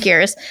grinds my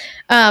gears?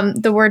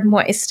 The word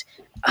moist.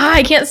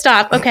 I can't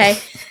stop. Okay.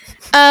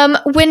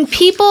 When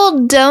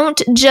people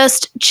don't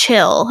just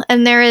chill,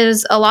 and there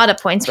is a lot of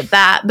points with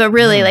that, but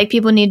really, like,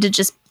 people need to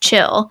just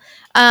chill.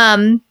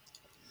 And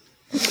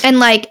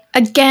like,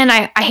 again,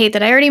 I hate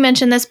that I already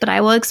mentioned this, but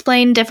I will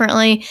explain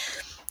differently.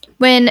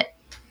 When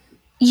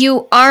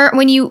you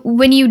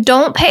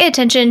don't pay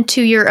attention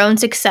to your own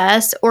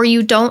success, or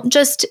you don't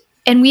just,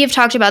 and we have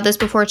talked about this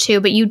before too,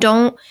 but you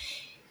don't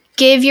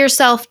give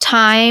yourself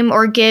time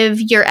or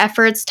give your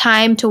efforts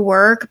time to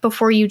work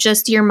before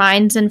your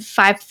mind's in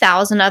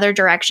 5,000 other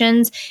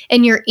directions,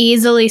 and you're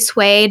easily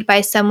swayed by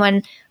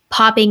someone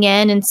popping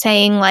in and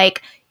saying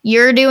like,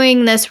 you're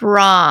doing this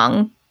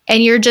wrong.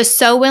 And you're just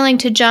so willing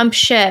to jump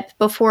ship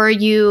before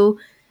you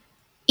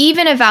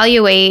even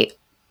evaluate,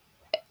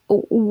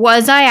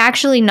 was I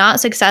actually not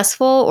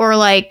successful, or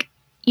like,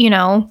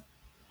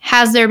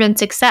 has there been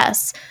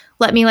success?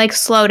 Let me like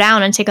slow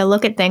down and take a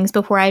look at things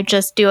before I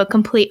just do a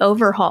complete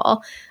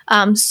overhaul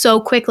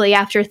so quickly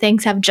after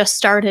things have just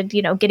started,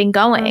 getting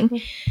going.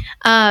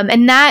 Mm-hmm.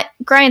 And that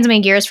grinds my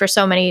gears for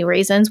so many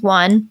reasons.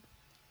 One,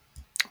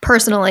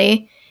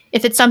 personally,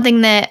 if it's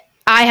something that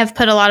I have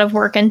put a lot of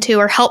work into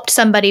or helped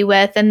somebody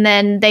with, and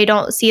then they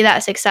don't see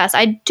that success,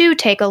 I do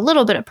take a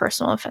little bit of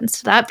personal offense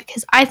to that,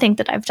 because I think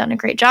that I've done a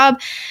great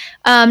job.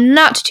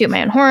 Not to toot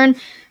my own horn.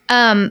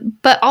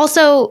 But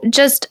also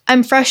just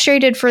I'm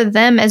frustrated for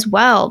them as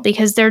well,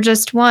 because they're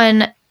just,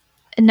 one,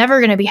 never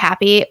going to be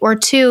happy, or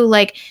two,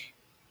 like,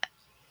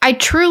 I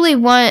truly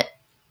want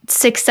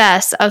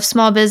success of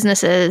small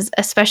businesses,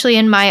 especially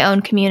in my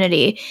own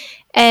community.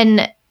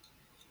 And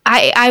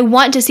I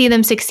want to see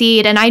them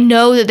succeed. And I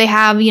know that they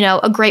have,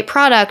 a great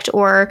product,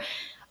 or,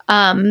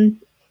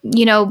 whatever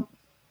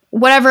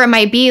it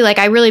might be. Like,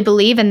 I really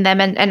believe in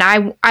them, and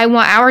I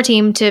want our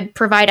team to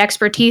provide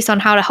expertise on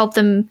how to help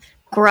them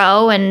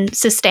grow and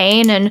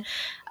sustain. And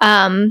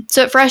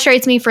so it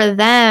frustrates me for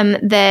them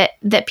that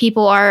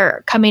people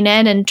are coming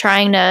in and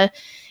trying to,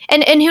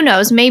 and who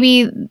knows,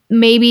 maybe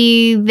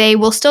they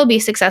will still be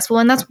successful,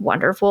 and that's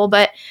wonderful.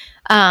 But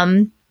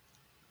I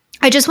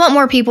just want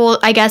more people,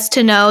 I guess,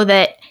 to know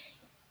that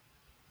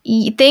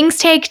things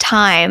take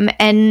time,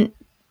 and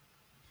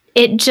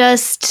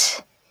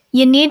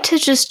you need to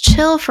just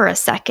chill for a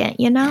second,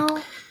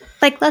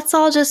 like, let's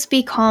all just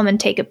be calm and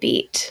take a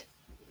beat.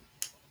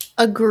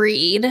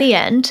 Agreed. The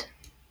end.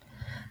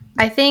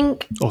 I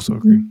think also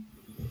agree.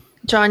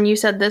 John, you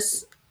said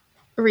this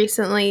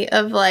recently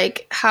of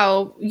like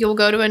how you'll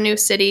go to a new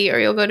city or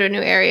you'll go to a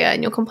new area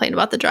and you'll complain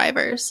about the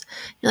drivers.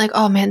 You're like,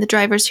 oh man, the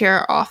drivers here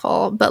are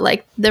awful. But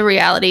like the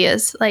reality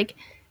is like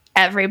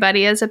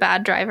everybody is a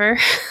bad driver.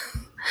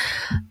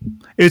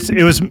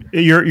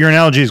 Your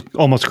analogy is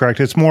almost correct.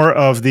 It's more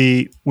of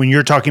when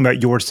you're talking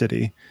about your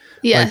city.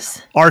 Yes.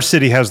 Like, our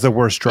city has the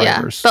worst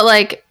drivers. Yeah, but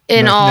like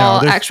in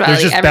actuality,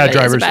 there's just everybody bad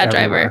drivers is a bad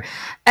everywhere. driver.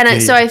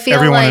 And so I feel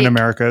everyone like in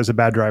America is a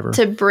bad driver.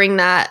 To bring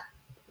that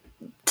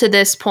to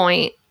this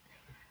point,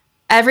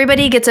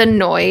 everybody gets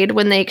annoyed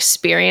when they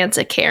experience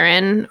a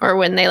Karen or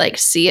when they like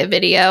see a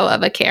video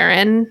of a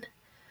Karen.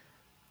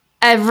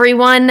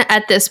 Everyone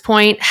at this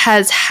point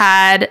has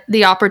had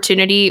the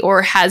opportunity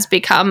or has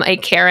become a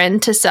Karen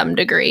to some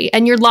degree.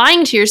 And you're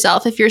lying to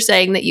yourself if you're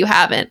saying that you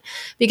haven't.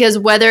 Because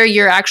whether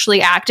you're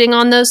actually acting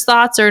on those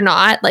thoughts or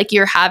not, like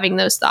you're having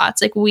those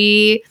thoughts. Like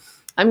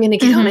I'm going to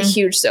get on a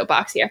huge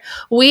soapbox here.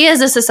 We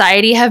as a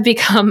society have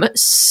become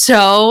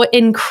so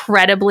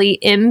incredibly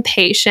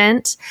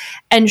impatient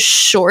and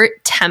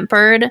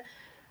short-tempered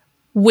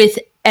with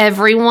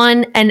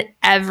everyone and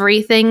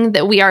everything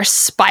that we are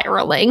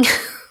spiraling.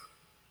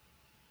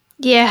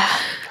 Yeah,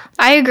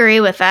 I agree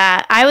with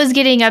that. I was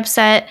getting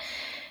upset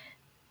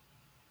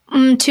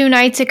 2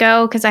 nights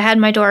ago because I had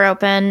my door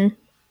open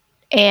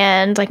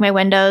and like my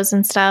windows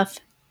and stuff.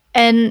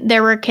 And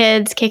there were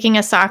kids kicking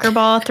a soccer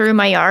ball through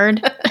my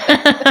yard.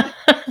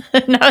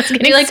 And I was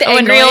getting like so the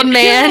angry annoyed. old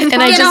man.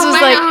 And I just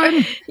was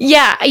like,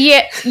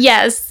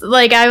 yes.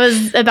 Like I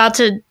was about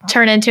to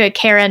turn into a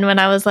Karen when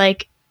I was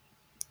like,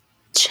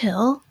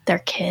 chill. They're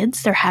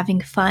kids. They're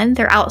having fun.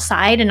 They're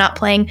outside and not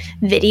playing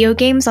video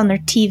games on their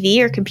TV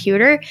or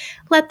computer.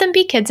 Let them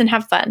be kids and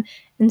have fun.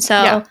 And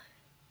so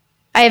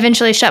I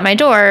eventually shut my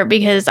door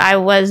because I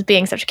was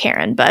being such a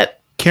Karen. But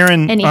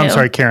Karen, anywho. I'm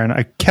sorry,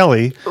 Karen.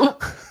 Kelly,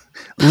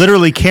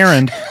 literally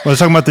Karen. When I was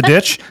talking about the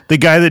ditch, the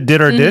guy that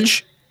did our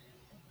ditch,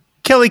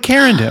 Kelly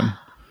Karen'd him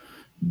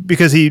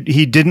because he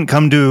didn't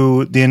come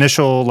to the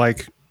initial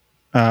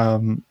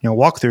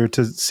walkthrough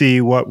to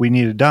see what we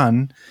needed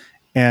done.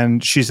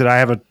 And she said, I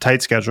have a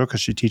tight schedule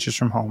because she teaches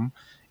from home.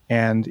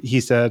 And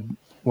he said,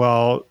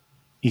 well,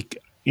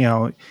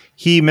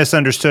 he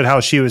misunderstood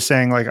how she was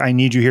saying, like, I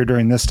need you here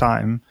during this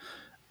time.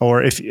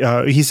 Or if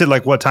he said,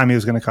 like, what time he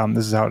was going to come.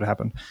 This is how it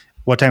happened.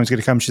 What time he's going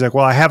to come. She's like,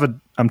 well,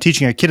 I'm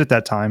teaching a kid at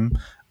that time,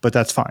 but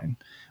that's fine.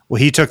 Well,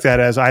 he took that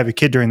as I have a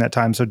kid during that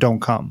time, so don't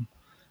come.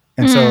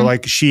 And so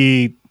like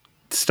she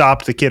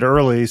stopped the kid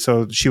early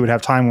so she would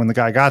have time when the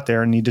guy got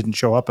there, and he didn't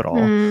show up at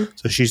all.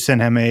 So she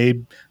sent him a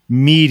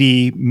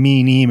meaty,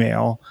 mean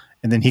email.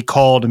 And then he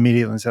called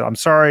immediately and said, I'm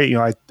sorry,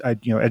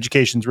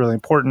 education's really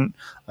important.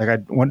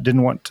 Like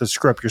didn't want to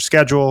screw up your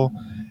schedule.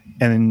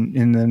 And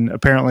then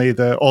apparently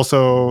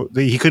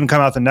he couldn't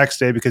come out the next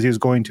day because he was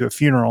going to a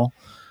funeral.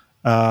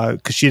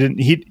 Cause he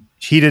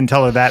didn't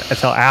tell her that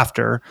until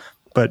after,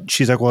 but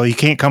she's like, well, he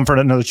can't come for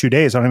another 2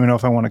 days. I don't even know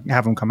if I want to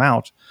have him come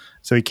out.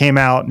 So he came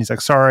out and he's like,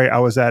 sorry, I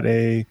was at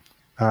a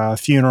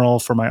funeral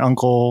for my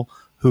uncle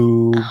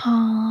who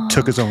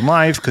took his own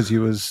life because he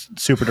was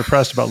super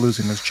depressed about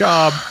losing his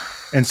job.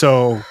 And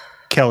so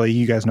Kelly,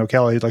 you guys know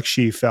Kelly, like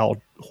she felt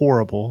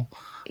horrible.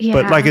 Yeah.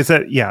 But like I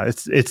said,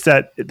 it's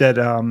that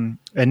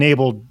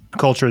enabled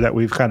culture that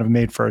we've kind of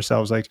made for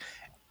ourselves. Like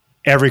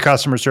every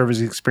customer service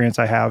experience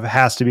I have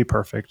has to be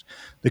perfect.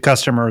 The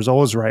customer is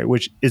always right,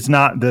 which is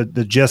not the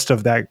gist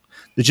of that.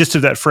 The gist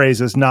of that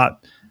phrase is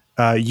not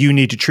you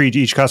need to treat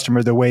each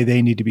customer the way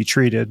they need to be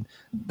treated.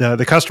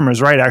 The customer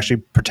is right actually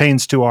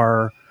pertains to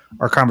our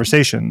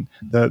conversation.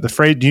 The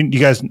phrase, do you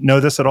guys know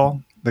this at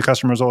all? The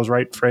customer is always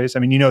right phrase. I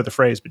mean, you know the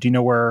phrase, but do you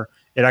know where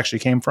it actually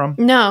came from?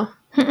 No.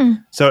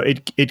 So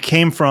it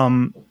came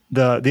from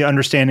the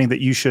understanding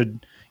that you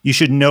should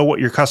know what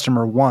your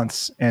customer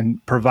wants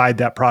and provide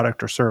that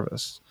product or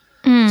service.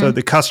 So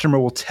the customer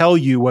will tell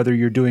you whether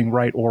you're doing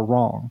right or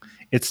wrong.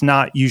 It's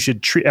not you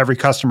should treat every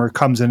customer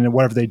comes in and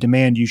whatever they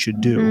demand you should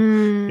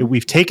do.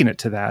 We've taken it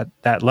to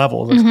that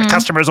level. The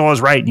customer is always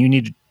right and you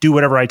need to do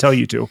whatever I tell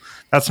you to.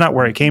 That's not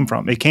where it came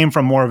from. It came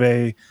from more of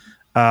a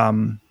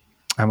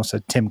I almost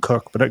said Tim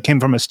Cook, but it came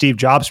from a Steve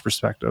Jobs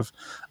perspective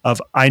of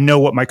I know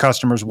what my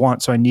customers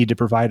want, so I need to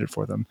provide it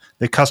for them.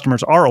 The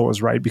customers are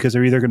always right because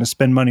they're either going to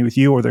spend money with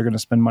you or they're going to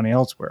spend money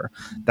elsewhere.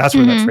 That's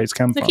where that phrase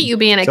comes from. Look at you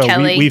being a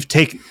Kelly.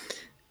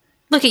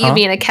 Look at you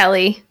being a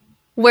Kelly,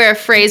 where a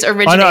phrase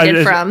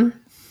originated from.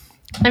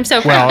 I'm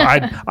so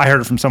proud. Well, I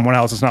heard it from someone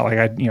else. It's not like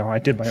I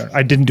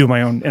didn't do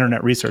my own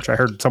internet research. I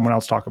heard someone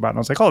else talk about it and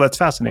I was like, oh, that's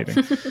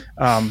fascinating.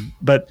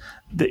 But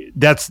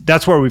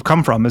that's where we've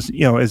come from is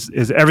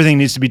everything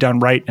needs to be done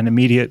right and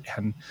immediate.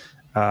 And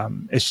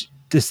it's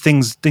just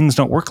things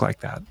don't work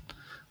like that.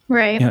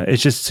 Right.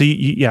 It's just, so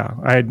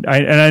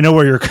I know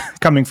where you're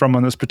coming from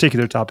on this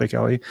particular topic,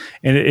 Ellie.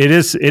 And it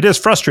is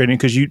frustrating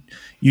because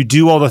you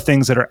do all the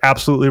things that are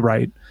absolutely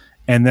right.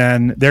 And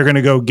then they're going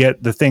to go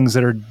get the things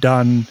that are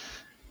done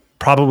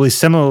probably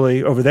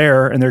similarly over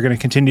there, and they're going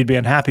to continue to be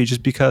unhappy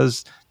just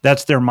because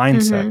that's their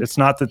mindset. It's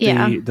not that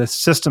the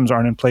systems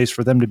aren't in place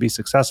for them to be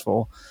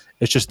successful.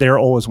 It's just they're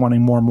always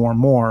wanting more and more and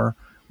more,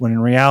 when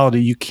in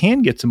reality you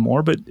can get to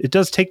more, but it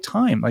does take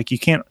time. Like you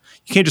can't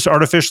just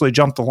artificially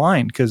jump the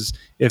line, because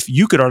if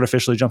you could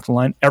artificially jump the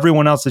line,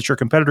 everyone else that's your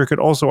competitor could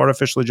also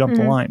artificially jump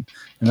the line.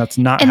 And that's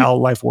not how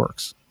life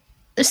works.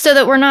 So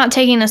that we're not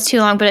taking this too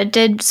long, but it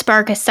did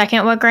spark a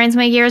second what grinds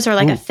my gears, or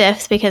like a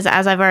fifth, because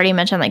as I've already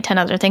mentioned, like 10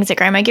 other things that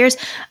grind my gears.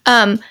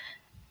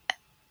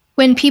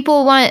 When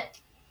people want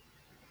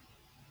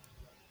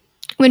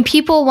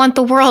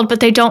the world,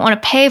 but they don't want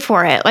to pay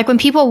for it. Like when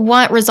people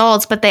want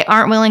results, but they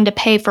aren't willing to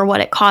pay for what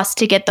it costs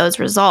to get those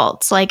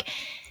results. Like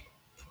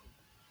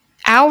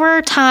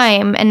our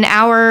time and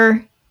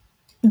our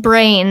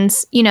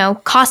brains,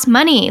 cost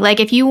money.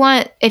 Like if you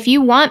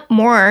want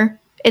more,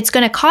 it's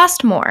going to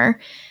cost more.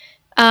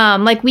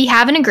 Like we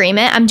have an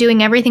agreement. I'm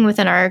doing everything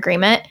within our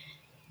agreement.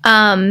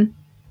 And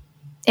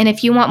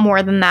if you want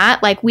more than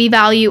that, like we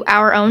value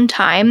our own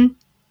time.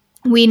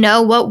 We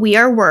know what we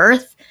are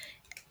worth.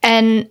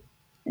 And,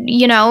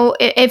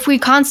 if we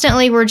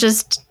constantly were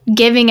just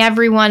giving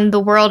everyone the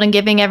world and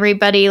giving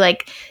everybody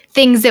like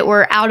things that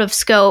were out of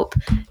scope,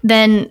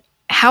 then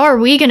how are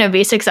we going to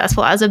be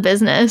successful as a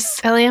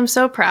business? Ellie, I'm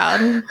so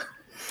proud.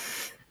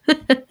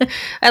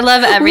 I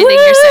love everything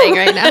you're saying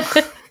right now.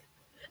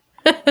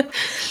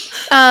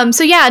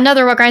 So yeah,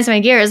 another what grinds my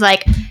gear is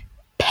like,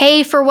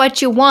 pay for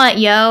what you want,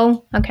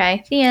 yo.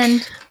 Okay, the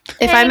end.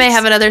 If I may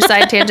have another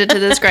side tangent to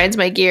this grinds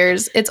my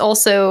gears, it's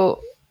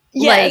also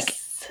like,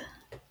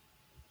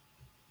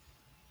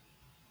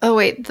 oh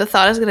wait, the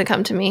thought is going to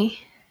come to me.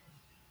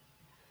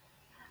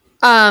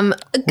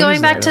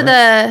 Going back to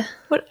the,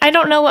 what, I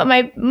don't know what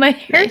my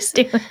hair's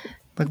doing.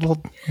 Like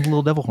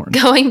little devil horn.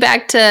 Going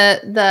back to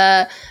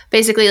the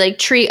basically like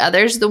treat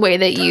others the way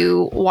that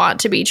you want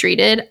to be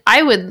treated.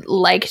 I would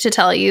like to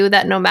tell you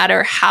that no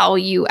matter how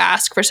you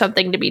ask for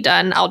something to be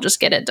done, I'll just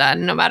get it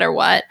done no matter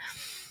what.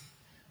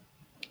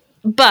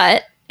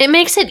 But it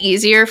makes it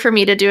easier for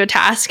me to do a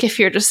task if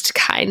you're just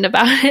kind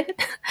about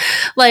it.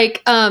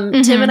 Like,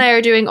 Tim and I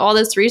are doing all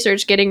this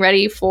research, getting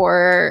ready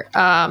for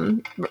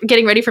me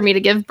to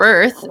give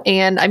birth,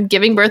 and I'm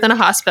giving birth in a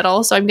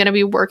hospital. So I'm going to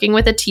be working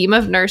with a team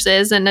of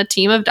nurses and a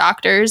team of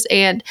doctors.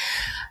 And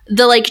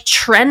the like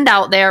trend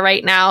out there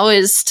right now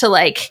is to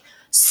like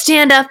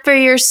stand up for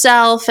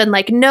yourself and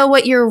like know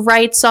what your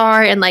rights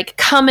are and like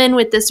come in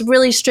with this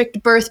really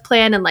strict birth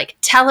plan and like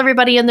tell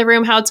everybody in the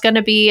room how it's going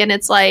to be. And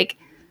it's like,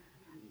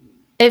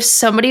 if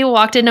somebody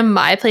walked into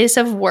my place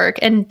of work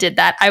and did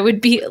that, I would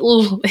be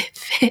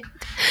livid.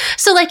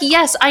 So like,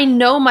 yes, I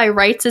know my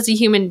rights as a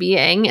human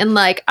being and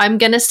like, I'm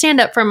going to stand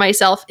up for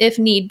myself if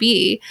need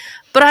be,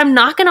 but I'm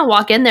not going to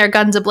walk in there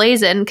guns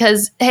a-blazing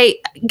because,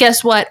 hey,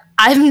 guess what?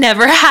 I've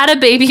never had a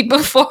baby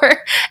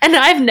before and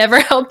I've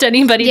never helped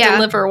anybody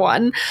deliver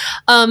one.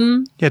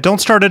 Don't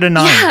start at a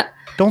 9.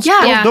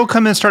 Yeah. Don't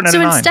come in starting at a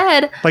 9. So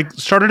instead, like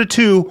start at a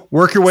 2,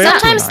 work your way up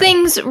to a 9. Sometimes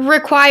things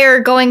require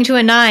going to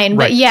a 9,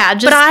 but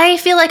but I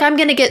feel like I'm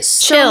going to get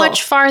so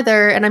much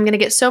farther and I'm going to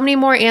get so many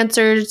more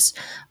answers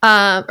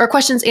or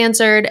questions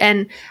answered,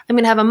 and I'm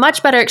going to have a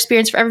much better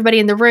experience for everybody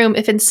in the room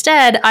if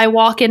instead I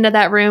walk into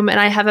that room and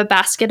I have a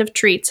basket of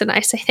treats and I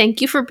say, thank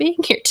you for being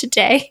here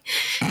today.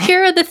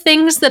 Here are the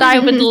things that I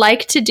would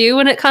like to do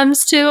when it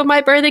comes to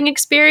my birthing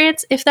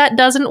experience. If that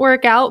doesn't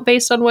work out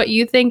based on what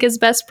you think is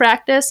best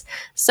practice,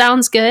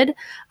 sounds good.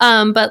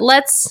 But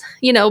let's,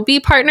 be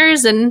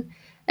partners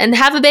and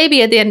have a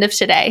baby at the end of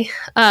today.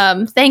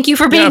 Thank you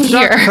for being if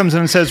here. The doctor comes in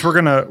and says, we're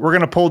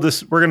gonna pull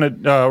this, we're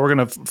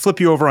gonna flip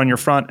you over on your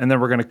front, and then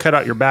we're gonna cut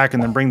out your back,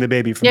 and then bring the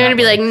baby from. You're gonna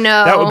be like,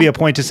 no. That would be a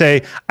point to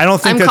say, I don't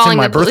think that's in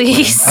my birth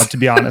plan. To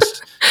be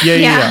honest,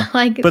 yeah.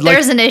 But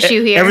there's an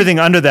issue here. Everything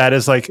under that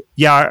is like,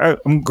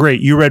 I'm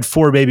great. You read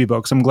 4 baby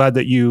books. I'm glad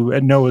that you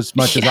know as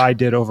much as I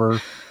did over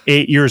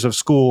 8 years of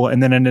school,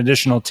 and then an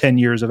additional 10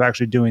 years of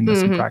actually doing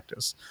this in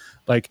practice.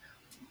 Like.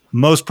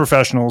 Most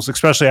professionals,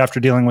 especially after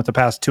dealing with the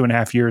past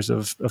 2.5 years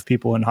of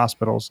people in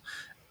hospitals,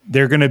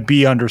 they're going to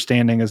be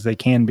understanding as they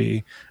can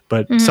be.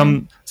 But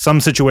some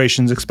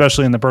situations,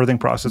 especially in the birthing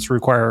process,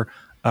 require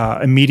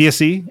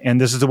immediacy, and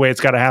this is the way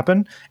it's got to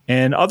happen.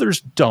 And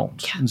others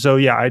don't. Yeah. And so,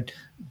 I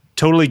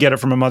totally get it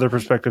from a mother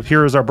perspective.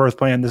 Here is our birth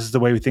plan. This is the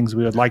way things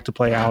we would like to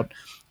play out.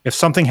 If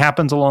something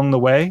happens along the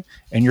way,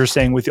 and you're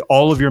saying with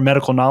all of your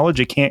medical knowledge,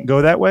 it can't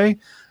go that way,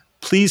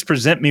 please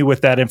present me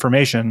with that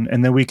information,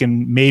 and then we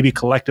can maybe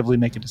collectively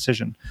make a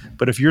decision.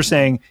 But if you're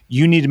saying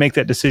you need to make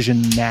that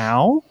decision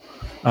now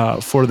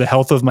for the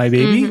health of my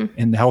baby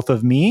and the health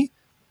of me,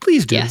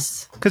 please do.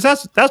 Yes. Because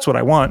that's what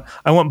I want.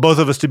 I want both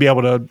of us to be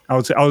able to,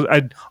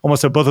 I'd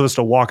almost have both of us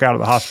to walk out of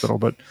the hospital,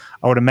 but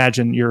I would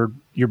imagine your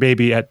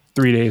baby at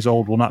 3 days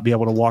old will not be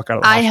able to walk out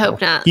of the hospital. I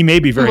hope not. He may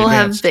be very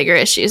advanced. Have bigger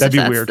issues That'd if be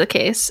that's weird. The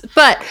case.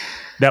 But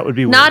that would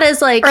be weird. Not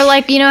as like... Or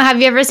like, have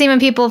you ever seen when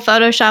people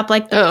Photoshop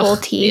like the full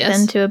teeth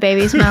into a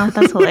baby's mouth?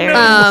 That's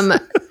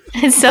hilarious.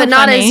 It's so but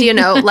not funny.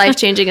 as,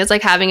 life-changing as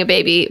like having a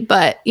baby,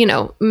 but,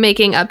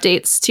 making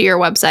updates to your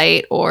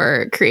website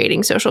or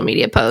creating social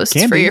media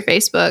posts for your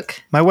Facebook.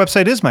 My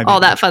website is my baby. All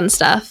that fun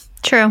stuff.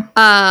 True.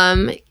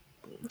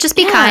 Just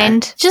be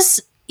kind.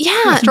 Just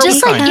kind.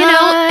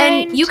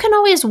 And you can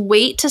always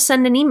wait to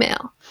send an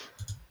email.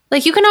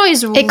 Like you can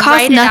always it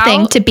costs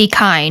nothing to be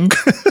kind.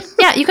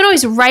 Yeah, you can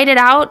always write it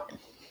out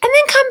and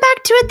then come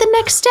back to it the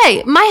next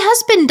day. My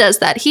husband does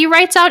that. He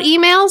writes out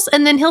emails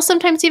and then he'll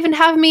sometimes even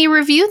have me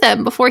review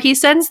them before he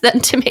sends them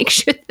to make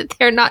sure that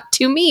they're not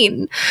too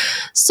mean.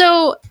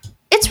 So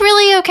it's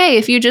really okay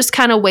if you just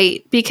kind of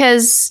wait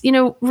because,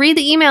 read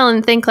the email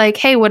and think like,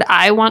 hey, would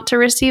I want to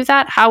receive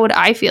that? How would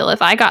I feel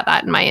if I got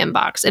that in my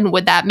inbox? And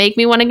would that make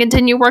me want to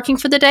continue working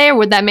for the day or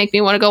would that make me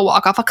want to go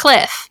walk off a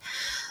cliff?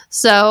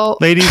 So,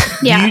 ladies,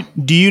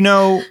 do you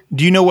know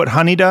what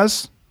honey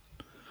does?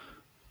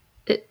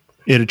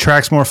 It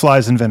attracts more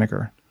flies than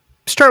vinegar.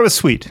 Start with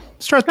sweet.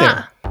 Start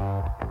there.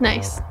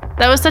 Nice.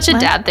 That was such a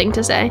dad thing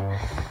to say.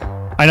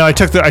 I know. I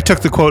took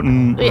the quote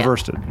and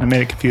reversed it. I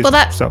made it confusing.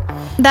 Well,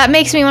 that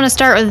makes me want to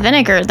start with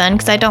vinegar then,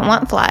 because I don't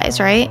want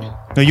flies, right?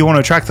 No, you want to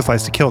attract the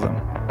flies to kill them.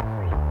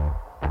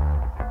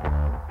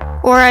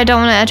 Or I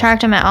don't want to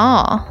attract them at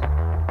all.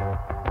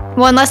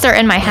 Well, unless they're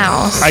in my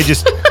house.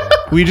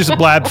 We just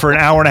blabbed for an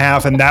hour and a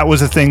half, and that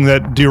was the thing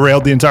that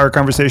derailed the entire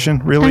conversation.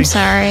 Really? I'm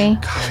sorry.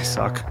 God, I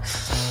suck.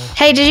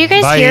 Hey, did you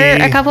guys hear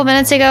a couple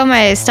minutes ago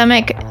my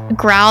stomach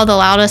growled the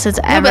loudest it's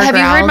ever growled? Have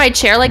you heard my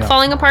chair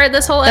falling apart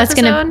this whole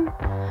episode?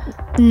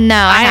 No,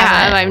 I I have.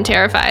 haven't. I'm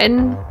terrified.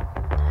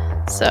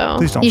 So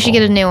Please don't. You should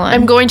get a new one.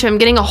 I'm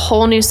getting a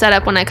whole new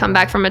setup when I come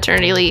back from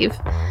maternity leave.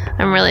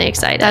 I'm really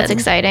excited. That's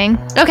exciting.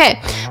 Okay,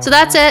 so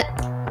that's it.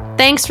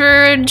 Thanks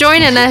for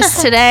joining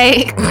us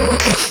today.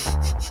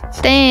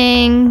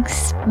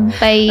 Thanks.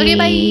 Bye. Okay,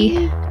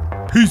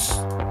 bye. Peace.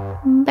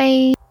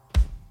 Bye.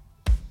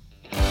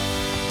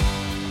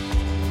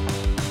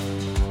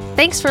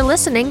 Thanks for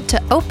listening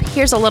to Ope,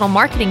 Here's a Little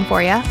Marketing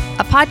For Ya,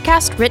 a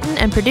podcast written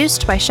and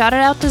produced by Shout It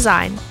Out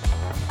Design.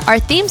 Our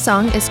theme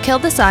song is Kill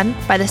the Sun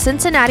by the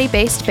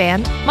Cincinnati-based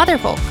band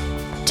Motherfolk.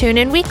 Tune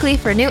in weekly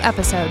for new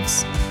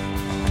episodes.